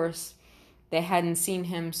of course they hadn't seen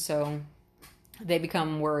him, so they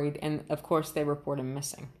become worried, and of course they report him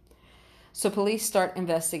missing. So police start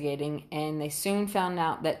investigating, and they soon found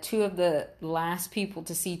out that two of the last people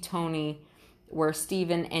to see Tony were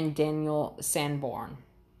Stephen and Daniel Sanborn.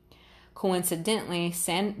 Coincidentally,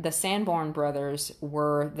 the Sanborn brothers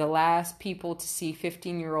were the last people to see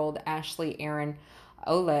 15-year-old Ashley Erin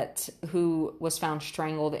Ouellette, who was found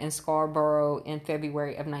strangled in Scarborough in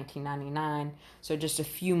February of 1999, so just a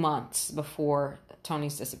few months before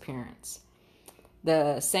Tony's disappearance.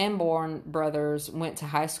 The Sanborn brothers went to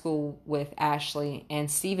high school with Ashley, and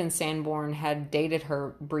Stephen Sanborn had dated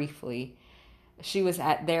her briefly. She was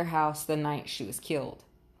at their house the night she was killed.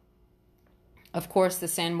 Of course, the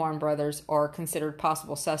Sanborn brothers are considered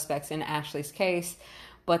possible suspects in Ashley's case,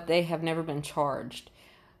 but they have never been charged.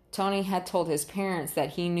 Tony had told his parents that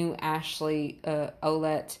he knew Ashley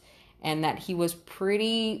Ouellette and that he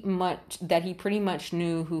pretty much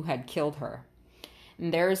knew who had killed her.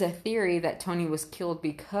 And there is a theory that Tony was killed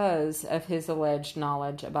because of his alleged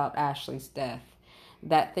knowledge about Ashley's death.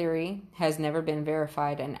 That theory has never been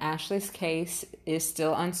verified, and Ashley's case is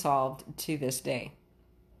still unsolved to this day.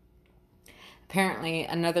 Apparently,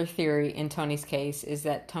 another theory in Tony's case is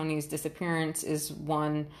that Tony's disappearance is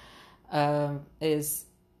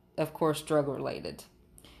of course, drug-related.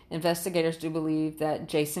 Investigators do believe that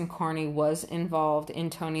Jason Carney was involved in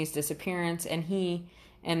Tony's disappearance,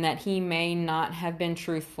 and that he may not have been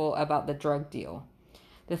truthful about the drug deal.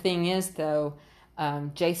 The thing is, though,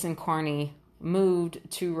 Jason Carney moved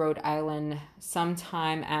to Rhode Island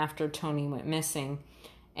sometime after Tony went missing,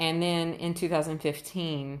 and then in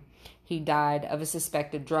 2015, he died of a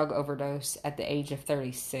suspected drug overdose at the age of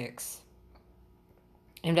 36.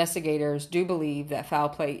 Investigators do believe that foul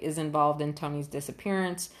play is involved in Tony's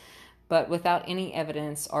disappearance, but without any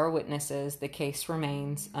evidence or witnesses, the case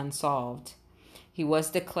remains unsolved. He was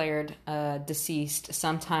declared deceased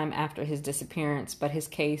sometime after his disappearance, but his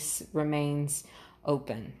case remains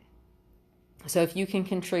open. So if you can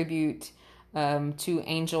contribute to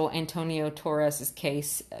Angel Antonio Torres'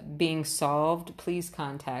 case being solved, please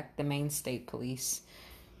contact the Maine State Police.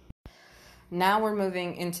 Now we're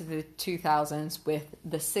moving into the 2000s with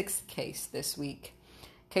the sixth case this week.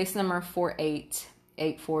 Case number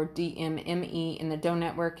 4884DMME in the Doe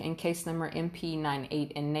Network, and case number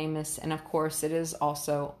MP98 in NamUs, and of course it is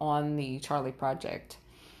also on the Charlie Project.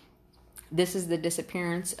 This is the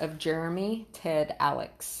disappearance of Jeremy Ted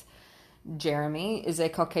Alex. Jeremy is a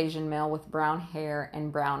Caucasian male with brown hair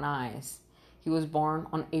and brown eyes. He was born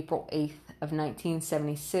on April 8th of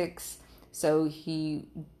 1976, so he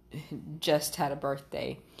just had a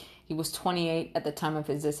birthday. He was 28 at the time of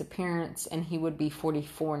his disappearance, and he would be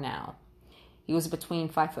 44 now. He was between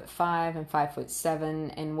 5'5" and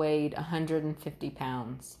 5'7" and weighed 150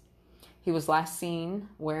 pounds. He was last seen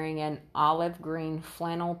wearing an olive green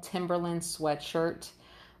flannel Timberland sweatshirt,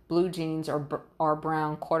 blue jeans or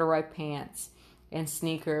brown corduroy pants, and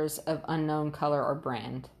sneakers of unknown color or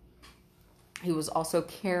brand. He was also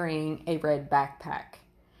carrying a red backpack.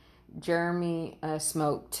 Jeremy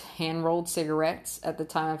smoked hand-rolled cigarettes at the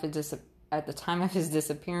time of his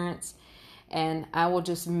disappearance, and I will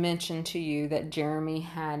just mention to you that Jeremy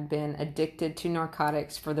had been addicted to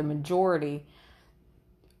narcotics for the majority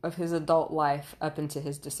of his adult life up into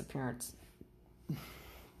his disappearance.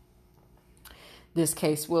 This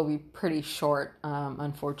case will be pretty short,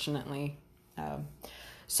 unfortunately.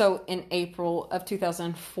 So in April of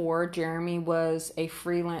 2004, Jeremy was a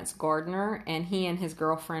freelance gardener, and he and his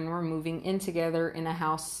girlfriend were moving in together in a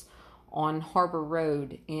house on Harbor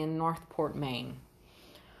Road in Northport, Maine.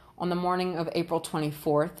 On the morning of April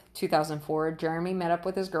 24th, 2004, Jeremy met up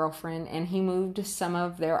with his girlfriend, and he moved some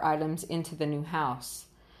of their items into the new house.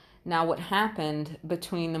 Now, what happened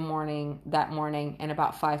between that morning and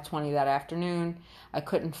about 5:20 that afternoon, I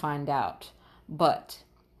couldn't find out. But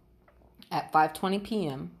at 5:20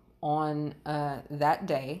 p.m. on that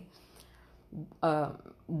day,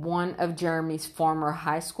 one of Jeremy's former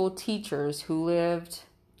high school teachers who lived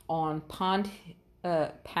on Pound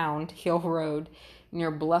Hill Road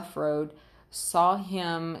near Bluff Road saw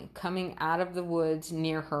him coming out of the woods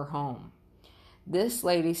near her home. This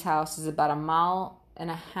lady's house is about 1.5 miles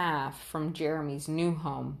from Jeremy's new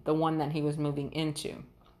home, the one that he was moving into.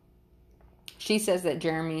 She says that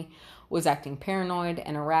Jeremy was acting paranoid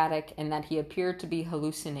and erratic and that he appeared to be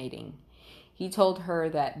hallucinating. He told her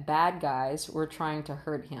that bad guys were trying to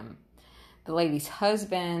hurt him. The lady's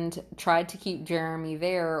husband tried to keep Jeremy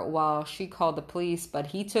there while she called the police, but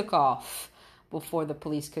he took off before the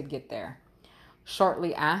police could get there.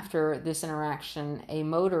 Shortly after this interaction, a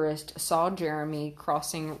motorist saw Jeremy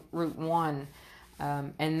crossing Route 1,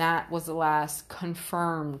 and that was the last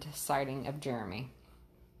confirmed sighting of Jeremy.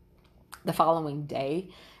 The following day,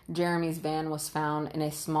 Jeremy's van was found in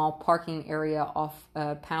a small parking area off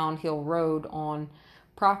Pound Hill Road on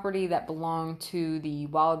property that belonged to the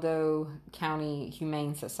Waldo County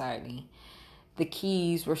Humane Society. The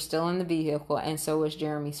keys were still in the vehicle, and so was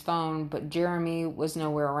Jeremy's phone, but Jeremy was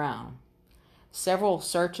nowhere around. Several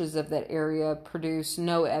searches of that area produced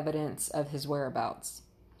no evidence of his whereabouts.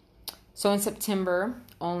 So in September,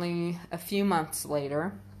 only a few months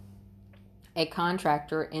later, a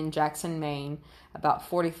contractor in Jackson, Maine, about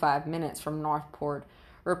 45 minutes from Northport,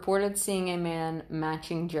 reported seeing a man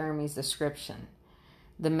matching Jeremy's description.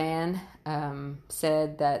 The man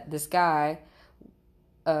said that the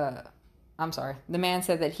man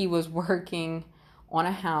said that he was working on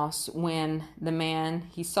a house when the man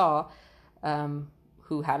he saw,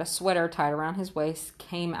 who had a sweater tied around his waist,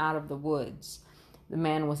 came out of the woods. The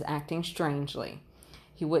man was acting strangely.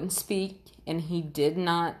 He wouldn't speak, and he did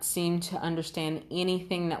not seem to understand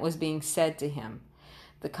anything that was being said to him.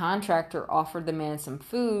 The contractor offered the man some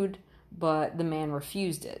food, but the man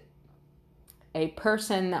refused it. A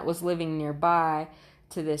person that was living nearby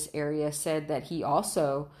to this area said that he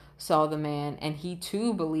also saw the man, and he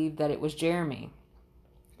too believed that it was Jeremy.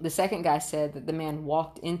 The second guy said that the man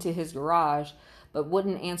walked into his garage but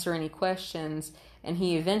wouldn't answer any questions, and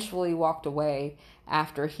he eventually walked away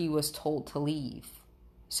after he was told to leave.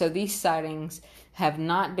 So these sightings have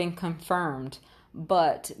not been confirmed,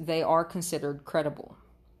 but they are considered credible.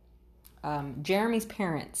 Jeremy's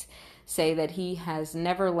parents say that he has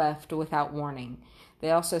never left without warning.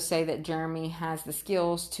 They also say that Jeremy has the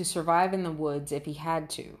skills to survive in the woods if he had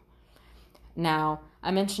to. Now,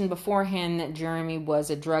 I mentioned beforehand that Jeremy was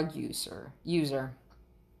a drug user.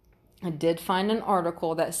 I did find an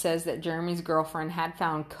article that says that Jeremy's girlfriend had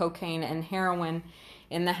found cocaine and heroin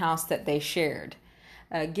in the house that they shared.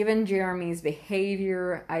 Given Jeremy's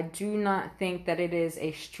behavior, I do not think that it is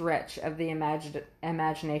a stretch of the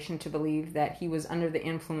imagination to believe that he was under the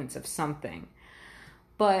influence of something.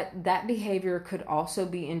 But that behavior could also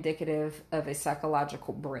be indicative of a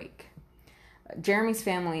psychological break. Jeremy's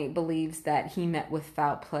family believes that he met with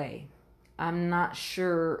foul play. I'm not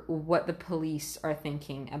sure what the police are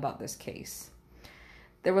thinking about this case.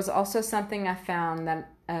 There was also something I found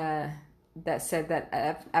that said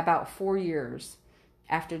that about 4 years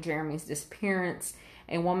after Jeremy's disappearance,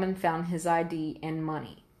 a woman found his ID and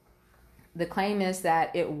money. The claim is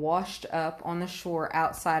that it washed up on the shore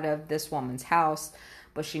outside of this woman's house,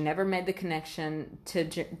 but she never made the connection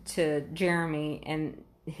to Jeremy and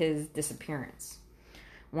his disappearance.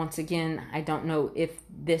 Once again, I don't know if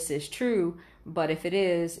this is true, but if it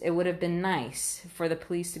is, it would have been nice for the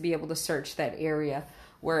police to be able to search that area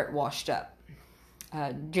where it washed up.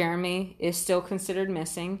 Jeremy is still considered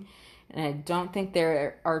missing, and I don't think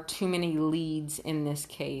there are too many leads in this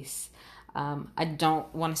case. I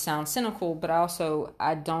don't want to sound cynical, but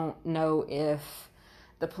I don't know if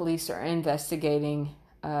the police are investigating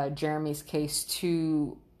Jeremy's case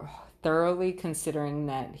too thoroughly, considering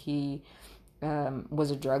that he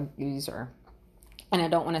was a drug user. And I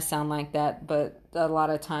don't want to sound like that, but a lot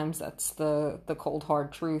of times that's the cold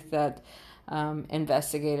hard truth, that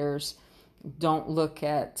investigators don't look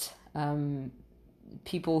at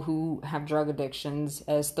people who have drug addictions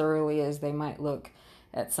as thoroughly as they might look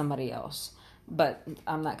at somebody else. But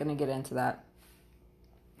I'm not going to get into that.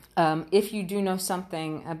 If you do know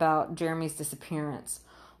something about Jeremy's disappearance,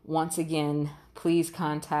 once again, please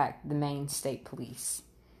contact the Maine State Police.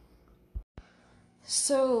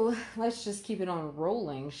 So let's just keep it on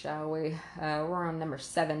rolling, shall we? We're on number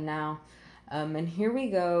 7 now. And here we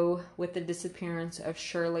go with the disappearance of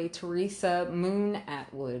Shirley Teresa Moon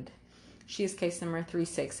Atwood. She is case number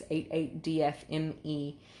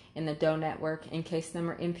 3688DFME in the Doe Network and case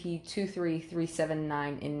number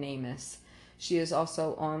MP23379 in NamUs. She is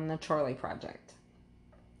also on the Charlie Project.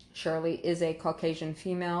 Shirley is a Caucasian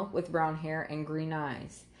female with brown hair and green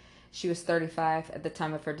eyes. She was 35 at the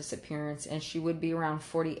time of her disappearance, and she would be around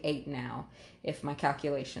 48 now, if my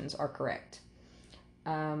calculations are correct.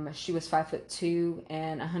 She was 5'2"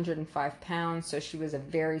 and 105 pounds, so she was a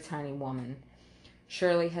very tiny woman.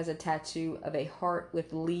 Shirley has a tattoo of a heart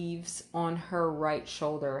with leaves on her right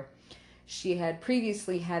shoulder. She had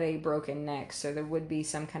previously had a broken neck, so there would be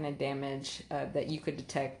some kind of damage that you could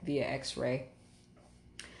detect via x-ray.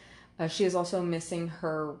 She is also missing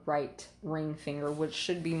her right ring finger, which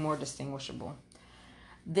should be more distinguishable.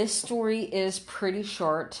 This story is pretty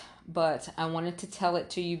short, but I wanted to tell it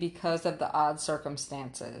to you because of the odd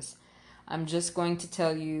circumstances. I'm just going to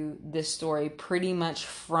tell you this story pretty much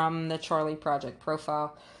from the Charlie Project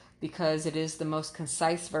profile because it is the most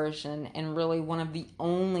concise version and really one of the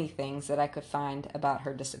only things that I could find about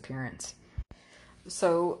her disappearance.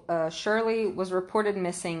 So Shirley was reported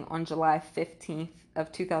missing on July 15th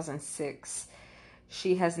of 2006.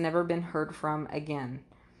 She has never been heard from again.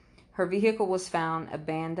 Her vehicle was found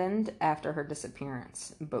abandoned after her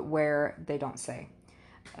disappearance, but where, they don't say.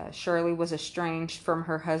 Shirley was estranged from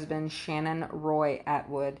her husband, Shannon Roy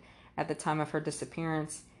Atwood, at the time of her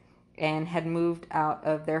disappearance and had moved out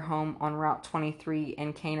of their home on Route 23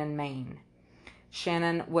 in Canaan, Maine.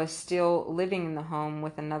 Shannon was still living in the home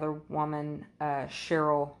with another woman,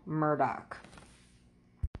 Cheryl Murdoch.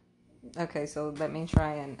 Okay, so let me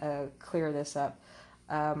try and clear this up.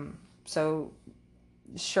 So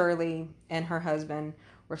Shirley and her husband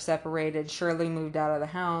were separated. Shirley moved out of the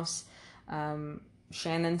house.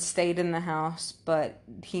 Shannon stayed in the house, but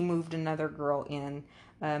he moved another girl in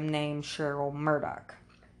named Cheryl Murdoch.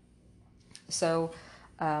 So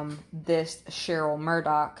this Cheryl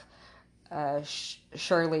Murdoch,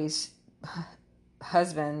 Shirley's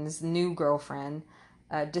husband's new girlfriend,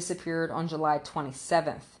 disappeared on July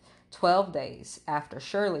 27th, 12 days after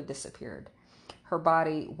Shirley disappeared. Her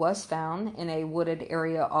body was found in a wooded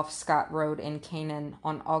area off Scott Road in Canaan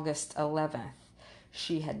on August 11th.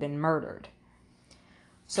 She had been murdered.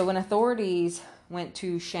 So when authorities went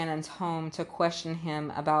to Shannon's home to question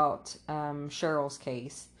him about Cheryl's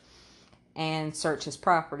case and search his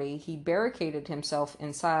property, he barricaded himself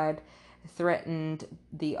inside, threatened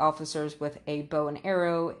the officers with a bow and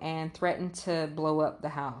arrow, and threatened to blow up the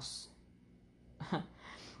house.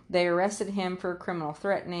 They arrested him for criminal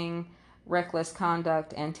threatening, reckless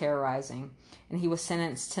conduct, and terrorizing, and he was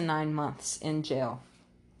sentenced to 9 months in jail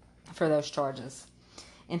for those charges.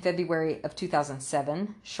 In February of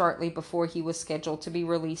 2007, shortly before he was scheduled to be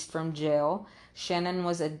released from jail, Shannon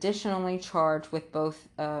was additionally charged with both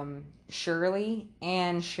Shirley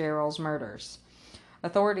and Cheryl's murders.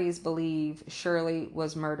 Authorities believe Shirley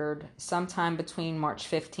was murdered sometime between March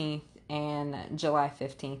 15th and July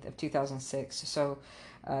 15th of 2006. So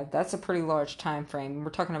that's a pretty large time frame. We're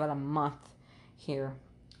talking about a month here.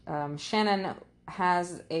 Shannon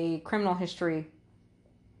has a criminal history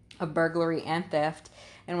of burglary and theft,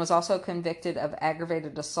 and was also convicted of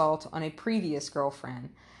aggravated assault on a previous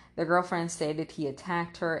girlfriend. The girlfriend stated he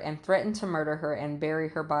attacked her and threatened to murder her and bury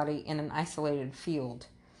her body in an isolated field.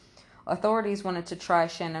 Authorities wanted to try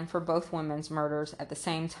Shannon for both women's murders at the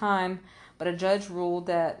same time, but a judge ruled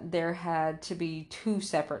that there had to be two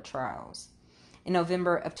separate trials. In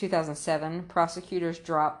November of 2007, prosecutors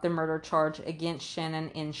dropped the murder charge against Shannon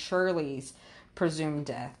in Shirley's presumed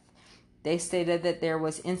death. They stated that there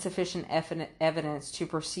was insufficient evidence to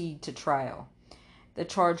proceed to trial. The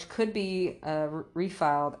charge could be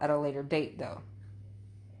refiled at a later date, though.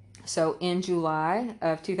 So in July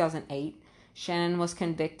of 2008, Shannon was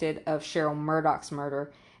convicted of Cheryl Murdoch's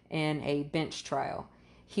murder in a bench trial.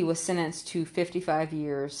 He was sentenced to 55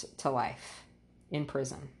 years to life in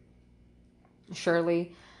prison.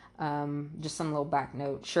 Shirley, just some little back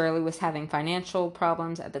note, Shirley was having financial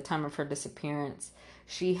problems at the time of her disappearance.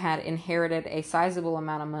 She had inherited a sizable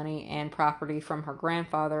amount of money and property from her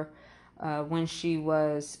grandfather when she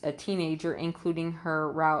was a teenager, including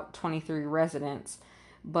her Route 23 residence.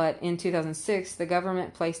 But in 2006, the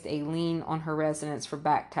government placed a lien on her residence for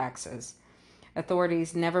back taxes.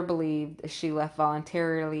 Authorities never believed she left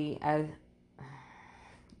voluntarily.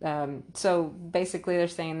 So basically they're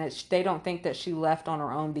saying that they don't think that she left on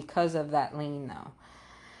her own because of that lien, though.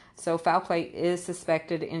 So foul play is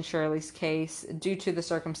suspected in Shirley's case due to the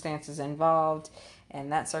circumstances involved,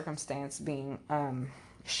 and that circumstance being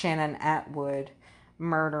Shannon Atwood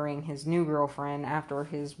murdering his new girlfriend after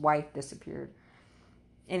his wife disappeared.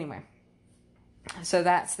 Anyway, so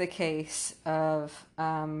that's the case of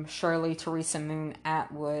Shirley Teresa Moon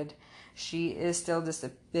Atwood. She is still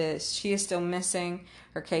missing.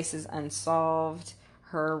 Her case is unsolved.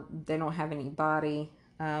 They don't have any body.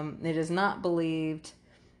 It is not believed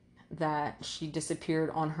that she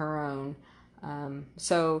disappeared on her own.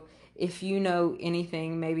 So if you know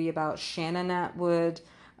anything maybe about Shannon Atwood,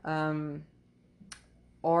 or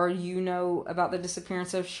you know about the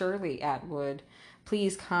disappearance of Shirley Atwood,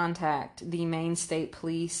 please contact the Maine State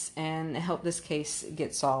Police and help this case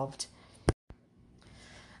get solved.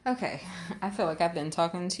 Okay, I feel like I've been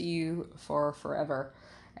talking to you for forever,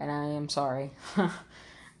 and I am sorry.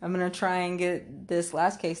 I'm going to try and get this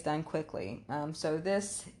last case done quickly. So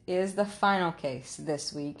this is the final case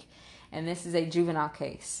this week, and this is a juvenile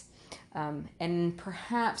case. And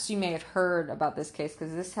perhaps you may have heard about this case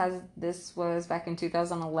because this was back in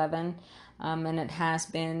 2011, and it has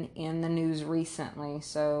been in the news recently,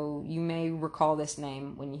 so you may recall this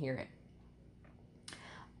name when you hear it.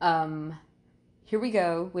 Here we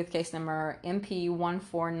go with case number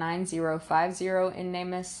MP149050 in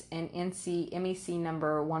NamUs and MEC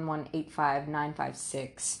number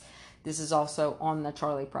 1185956. This is also on the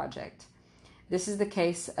Charlie Project. This is the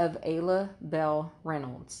case of Ayla Bell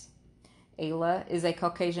Reynolds. Ayla is a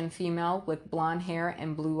Caucasian female with blonde hair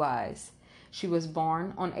and blue eyes. She was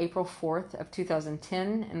born on April 4th of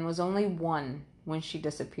 2010 and was only 1 when she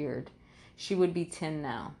disappeared. She would be 10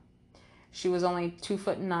 now. She was only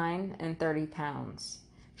 2'9" and 30 pounds.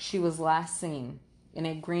 She was last seen in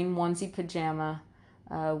a green onesie pajama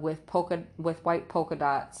with white polka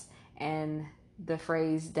dots and the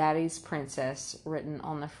phrase "Daddy's Princess" written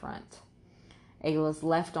on the front. Ayla's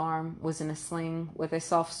left arm was in a sling with a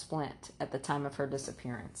soft splint at the time of her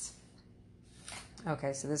disappearance.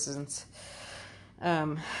 Okay, so this is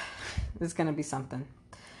going to be something.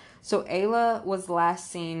 So Ayla was last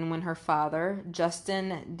seen when her father,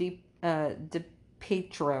 Justin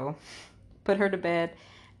DePietro, put her to bed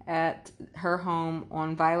at her home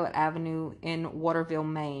on Violet Avenue in Waterville,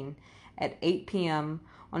 Maine at 8 p.m.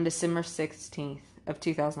 on December 16th of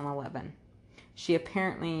 2011. She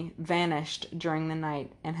apparently vanished during the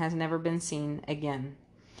night and has never been seen again.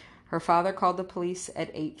 Her father called the police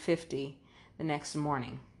at 8:50 the next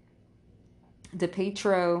morning.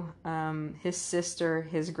 DePietro, his sister,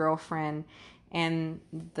 his girlfriend, and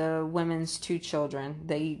the women's 2 children,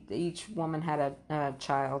 each woman had a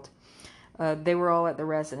child. They were all at the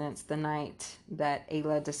residence the night that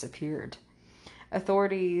Ayla disappeared.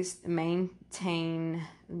 Authorities maintain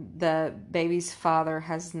the baby's father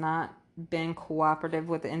has not been cooperative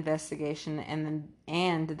with the investigation,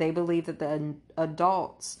 and they believe that the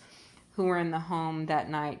adults who were in the home that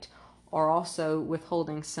night are also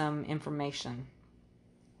withholding some information.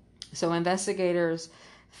 So investigators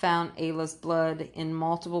found Ayla's blood in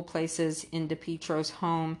multiple places in DePietro's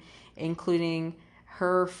home, including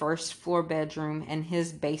her first floor bedroom and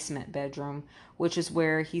his basement bedroom, which is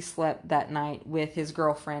where he slept that night with his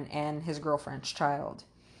girlfriend and his girlfriend's child.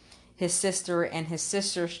 His sister and his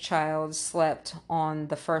sister's child slept on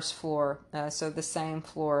the first floor, so the same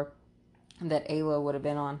floor that Ayla would have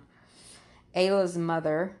been on. Ayla's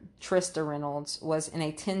mother, Trista Reynolds, was in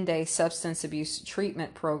a 10-day substance abuse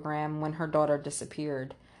treatment program when her daughter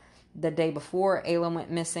disappeared. The day before Ayla went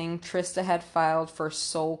missing, Trista had filed for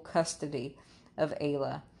sole custody of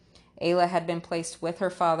Ayla. Ayla had been placed with her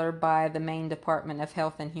father by the Maine Department of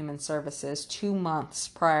Health and Human Services 2 months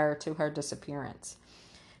prior to her disappearance.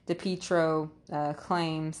 DePietro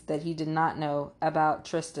claims that he did not know about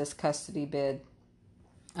Trista's custody bid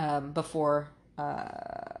before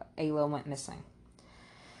Ayla went missing.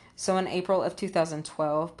 So in April of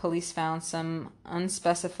 2012, police found some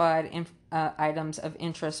unspecified items of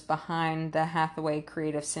interest behind the Hathaway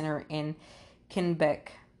Creative Center in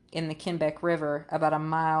the Kennebec River, about a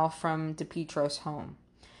mile from DePietro's home.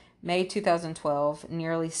 May 2012,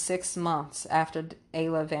 nearly 6 months after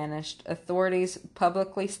Ayla vanished, authorities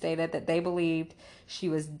publicly stated that they believed she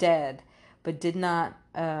was dead, but did not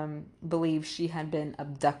believe she had been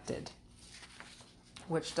abducted,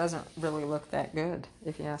 which doesn't really look that good,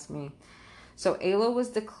 if you ask me. So Ayla was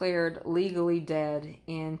declared legally dead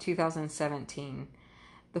in 2017.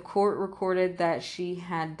 The court recorded that she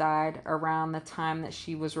had died around the time that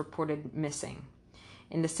she was reported missing.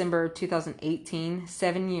 In December 2018,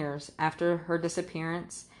 7 years after her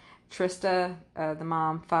disappearance, Trista, the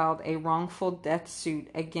mom, filed a wrongful death suit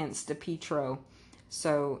against DePietro,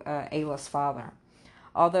 so Ayla's father.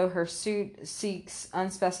 Although her suit sought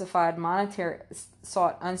unspecified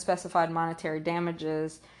monetary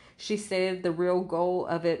damages, she stated the real goal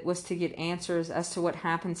of it was to get answers as to what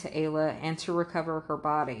happened to Ayla and to recover her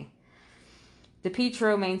body.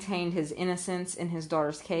 DePietro maintained his innocence in his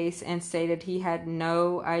daughter's case and stated he had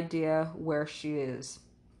no idea where she is.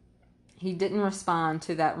 He didn't respond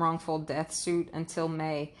to that wrongful death suit until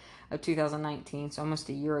May of 2019, so almost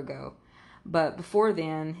a year ago. But before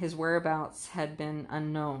then, his whereabouts had been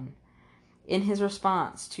unknown. In his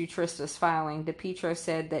response to Trista's filing, DePietro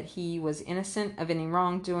said that he was innocent of any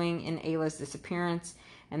wrongdoing in Ayla's disappearance,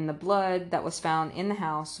 and the blood that was found in the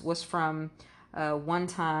house was from one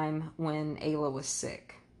time when Ayla was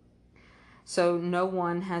sick. So no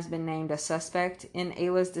one has been named a suspect in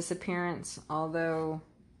Ayla's disappearance, although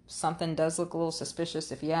something does look a little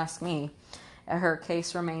suspicious if you ask me. Her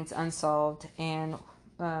case remains unsolved, and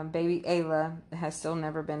baby Ayla has still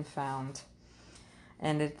never been found.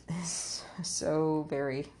 And it is so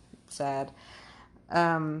very sad.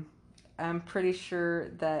 I'm pretty sure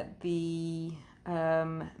that the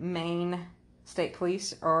Maine State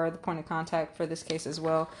Police are the point of contact for this case as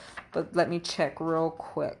well. But let me check real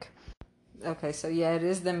quick. Okay, so yeah, it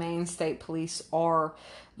is the Maine State Police or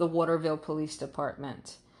the Waterville Police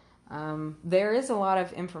Department. There is a lot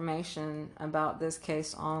of information about this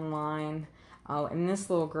case online. And this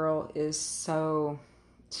little girl is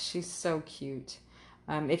she's so cute.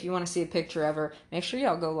 If you want to see a picture of her, make sure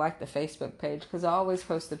y'all go like the Facebook page, because I always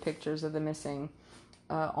post the pictures of the missing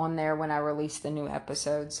on there when I release the new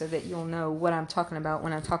episode, so that you'll know what I'm talking about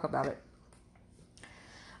when I talk about it.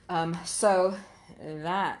 So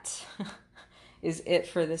that is it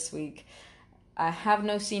for this week. I have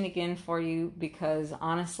no scene again for you because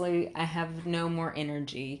honestly, I have no more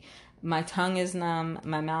energy. My tongue is numb.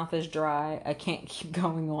 My mouth is dry. I can't keep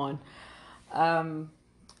going on.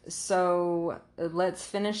 So let's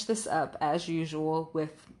finish this up as usual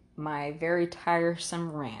with my very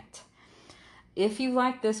tiresome rant. If you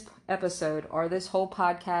like this episode or this whole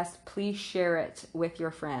podcast, please share it with your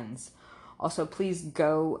friends. Also, please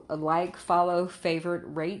go like, follow, favorite,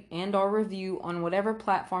 rate, and or review on whatever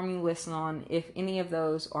platform you listen on if any of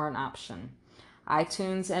those are an option.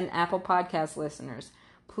 iTunes and Apple Podcast listeners,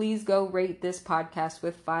 please go rate this podcast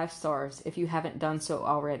with 5 stars if you haven't done so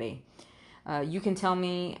already. You can tell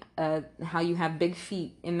me how you have big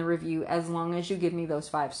feet in the review as long as you give me those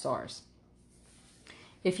 5 stars.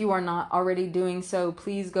 If you are not already doing so,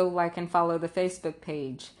 please go like and follow the Facebook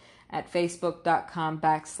page at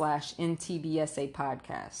facebook.com/NTBSA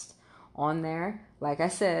podcast. On there, like I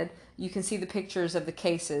said, you can see the pictures of the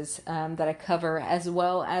cases that I cover, as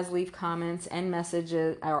well as leave comments and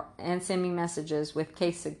messages and send me messages with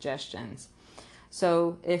case suggestions.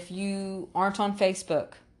 So if you aren't on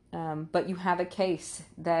Facebook, but you have a case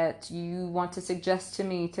that you want to suggest to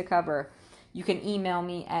me to cover, you can email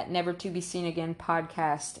me at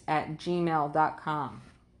nevertobeseenagainpodcast@gmail.com.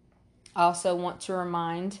 I also want to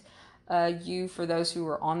remind you, for those who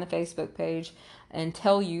are on the Facebook page, and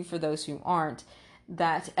tell you, for those who aren't,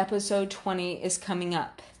 that episode 20 is coming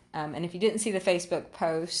up. And if you didn't see the Facebook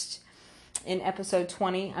post, in episode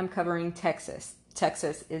 20, I'm covering Texas.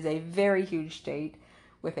 Texas is a very huge state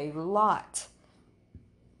with a lot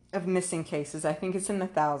of missing cases. I think it's in the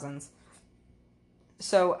thousands.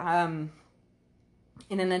 So,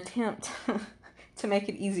 in an attempt to make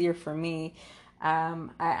it easier for me, I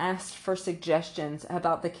asked for suggestions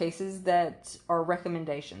about the cases that are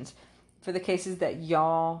recommendations for the cases that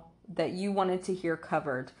you wanted to hear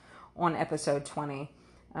covered on episode 20.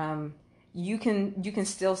 You can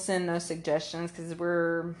still send those suggestions because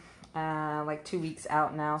we're like 2 weeks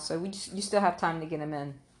out now, so you still have time to get them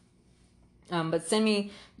in. But send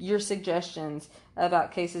me your suggestions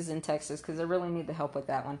about cases in Texas because I really need the help with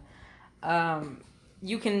that one.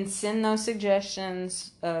 You can send those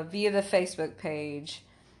suggestions via the Facebook page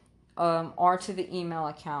or to the email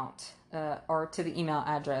account or to the email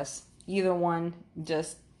address. Either one,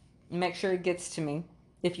 just make sure it gets to me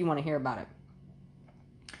if you want to hear about it.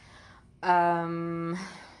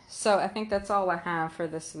 So I think that's all I have for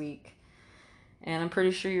this week. And I'm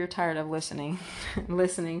pretty sure you're tired of listening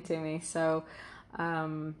to me. So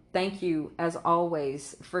thank you, as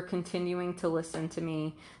always, for continuing to listen to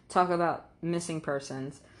me talk about missing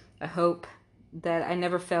persons. I hope that I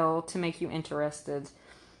never fail to make you interested.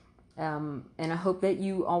 And I hope that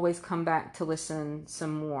you always come back to listen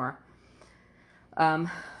some more.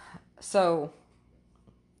 So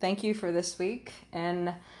thank you for this week.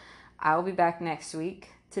 And I'll be back next week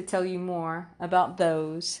to tell you more about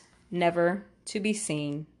those never to be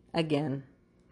seen again.